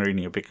out for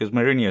Mourinho, because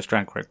Mourinho's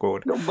track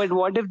record. No, but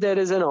what if there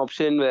is an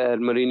option where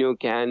Mourinho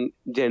can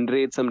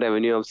generate some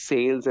revenue of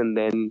sales and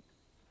then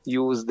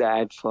use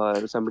that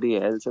for somebody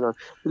else? And all.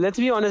 Let's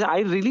be honest, I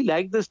really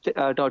like this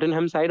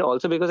Tottenham side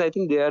also because I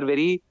think they are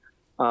very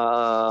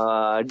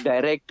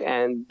direct,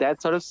 and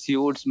that sort of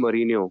suits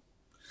Mourinho.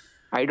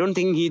 I don't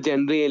think he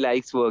generally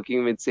likes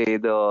working with, say,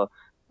 the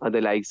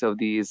likes of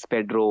these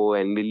Pedro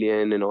and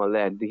Willian and all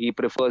that. He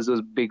prefers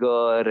those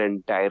bigger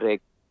and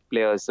direct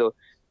players. So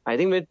I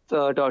think with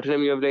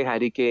Tottenham, you have like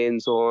Harry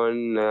Kane,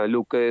 Son,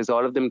 Lucas,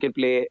 all of them can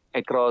play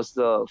across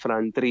the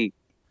front three.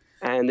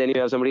 And then you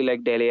have somebody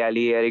like Dele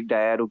Alli, Eric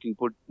Dyer, who can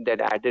put that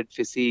added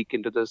physique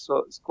into the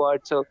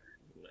squad. So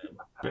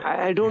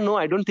I don't know.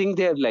 I don't think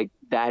they're like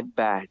that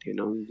bad.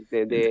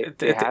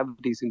 They have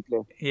decent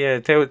players. Yeah,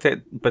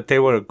 but they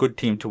were a good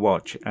team to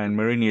watch, and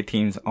Mourinho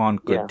teams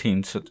aren't good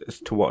teams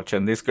to watch.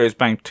 And this goes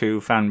back to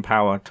fan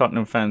power.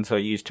 Tottenham fans are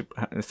used to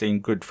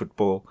seeing good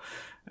football,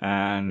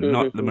 and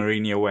not the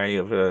Mourinho way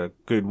of a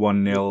good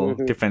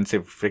 1-0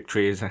 defensive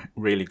victory is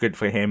really good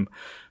for him.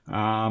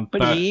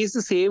 But he's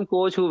the same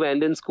coach who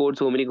went and scored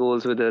so many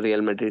goals with the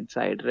Real Madrid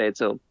side, right?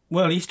 So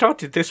he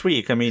started this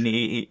week. I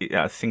mean,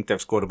 I think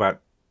they've scored about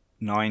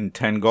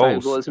 9-10 goals.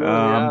 5 goals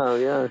more.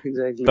 Yeah,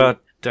 exactly.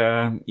 But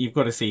you've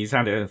got to see he's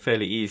had a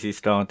fairly easy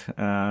start.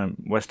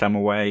 West Ham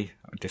away,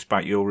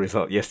 despite your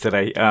result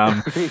yesterday.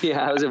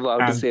 Yeah, I was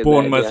about to say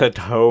Bournemouth that.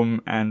 at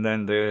home, and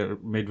then the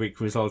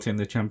midweek result in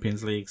the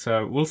Champions League.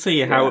 So we'll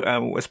see how,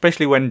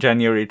 especially when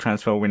January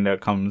transfer window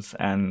comes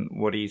and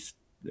what he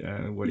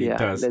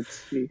does. Let's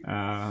see.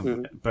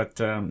 But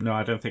no,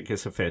 I don't think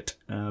it's a fit.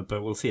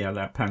 But we'll see how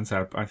that pans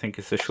out. I think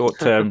it's a short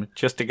term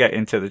just to get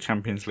into the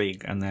Champions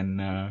League, and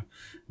then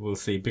we'll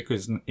see,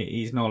 because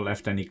he's not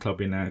left any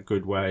club in a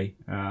good way,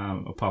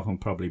 apart from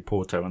probably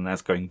Porto, and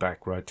that's going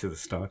back right to the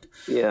start.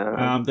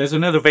 Yeah. There's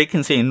another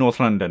vacancy in North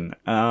London.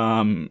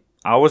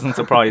 I wasn't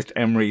surprised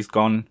Emery's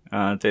gone.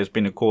 There's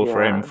been a call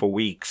for him for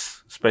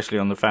weeks, especially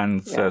on the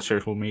fans'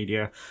 social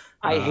media.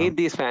 I hate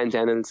these fan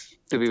channels,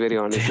 to be very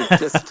honest.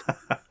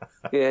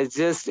 It's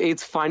just,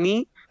 it's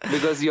funny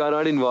because you are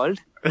not involved.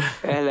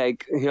 And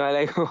you're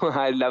like, oh,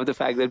 I love the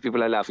fact that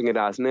people are laughing at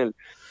Arsenal.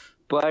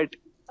 But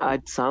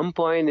at some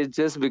point, it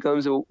just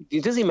becomes,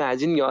 you just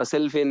imagine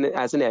yourself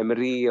as an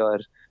Emery or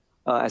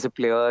as a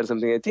player or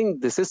something. I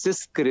think this is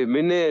just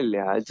criminal.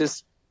 Yeah,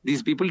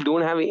 these people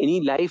don't have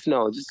any life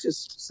now.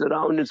 Just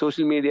surrounded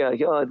social media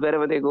here,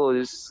 wherever they go.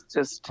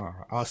 Just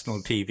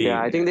Arsenal TV.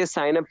 Yeah, I think they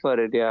sign up for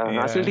it. Yeah.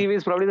 Arsenal TV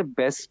is probably the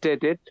best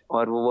at it,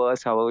 or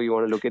worse, however you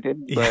want to look at it.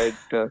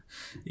 But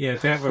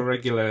they have a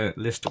regular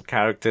list of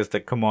characters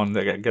that come on.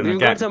 We've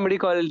got somebody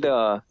called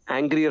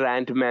Angry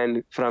Rant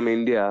Man from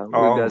India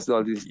who does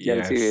all these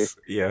Chelsea.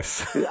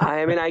 Yes.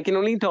 I mean, I can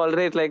only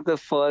tolerate like the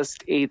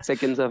first 8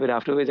 seconds of it,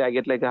 after which I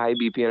get like a high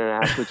BP and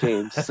I have to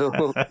change.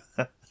 So.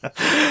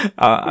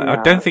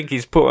 I don't think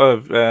he's put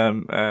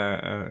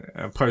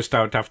a post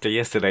out after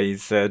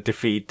yesterday's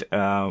defeat.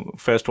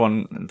 First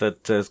one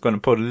that is going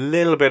to put a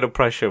little bit of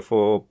pressure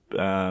for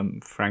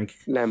Frank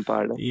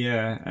Lampard.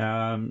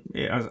 Yeah,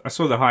 I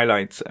saw the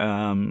highlights.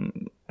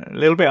 A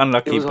little bit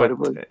unlucky, but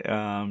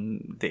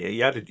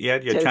you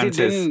had your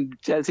chances.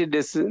 Chelsea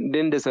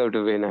didn't deserve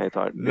to win, I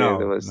thought.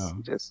 No.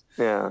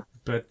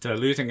 But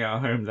losing at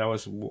home, that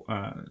was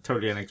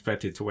totally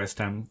unexpected to West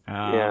Ham.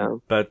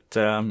 But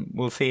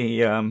we'll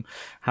see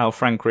how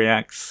Frank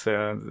reacts.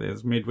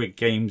 There's midweek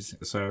games,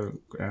 so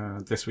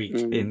this week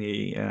in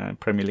the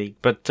Premier League.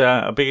 But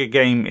a bigger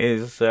game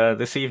is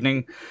this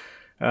evening.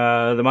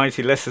 The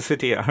mighty Leicester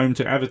City at home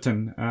to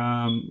Everton.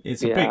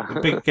 It's a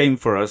big game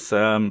for us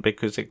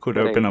because it could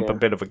open up a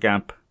bit of a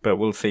gap but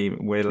we'll see.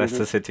 We're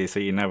Leicester City, so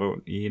you never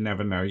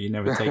know. You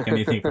never take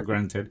anything for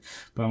granted.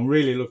 But I'm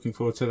really looking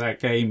forward to that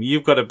game.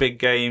 You've got a big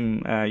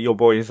game. Your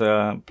boys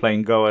are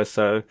playing Goa,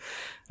 so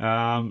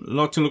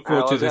lot to look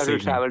forward to this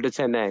evening. I also have to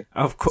travel to Chennai.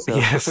 Of course, so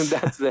yes.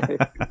 That's it.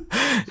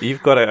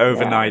 You've got it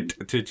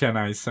overnight to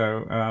Chennai,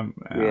 so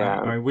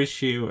I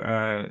wish you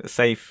a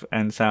safe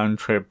and sound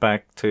trip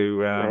back to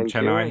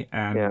Chennai.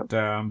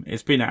 And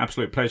it's been an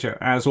absolute pleasure,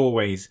 as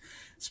always,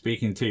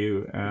 speaking to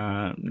you,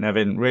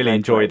 Nevin. Really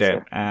enjoyed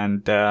it.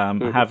 And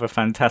have a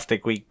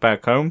fantastic week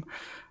back home.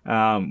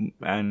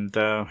 And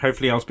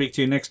hopefully I'll speak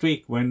to you next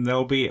week when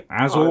there'll be,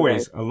 as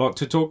always, a lot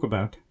to talk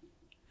about.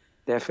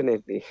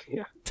 Definitely.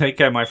 Yeah. Take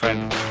care, my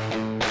friend.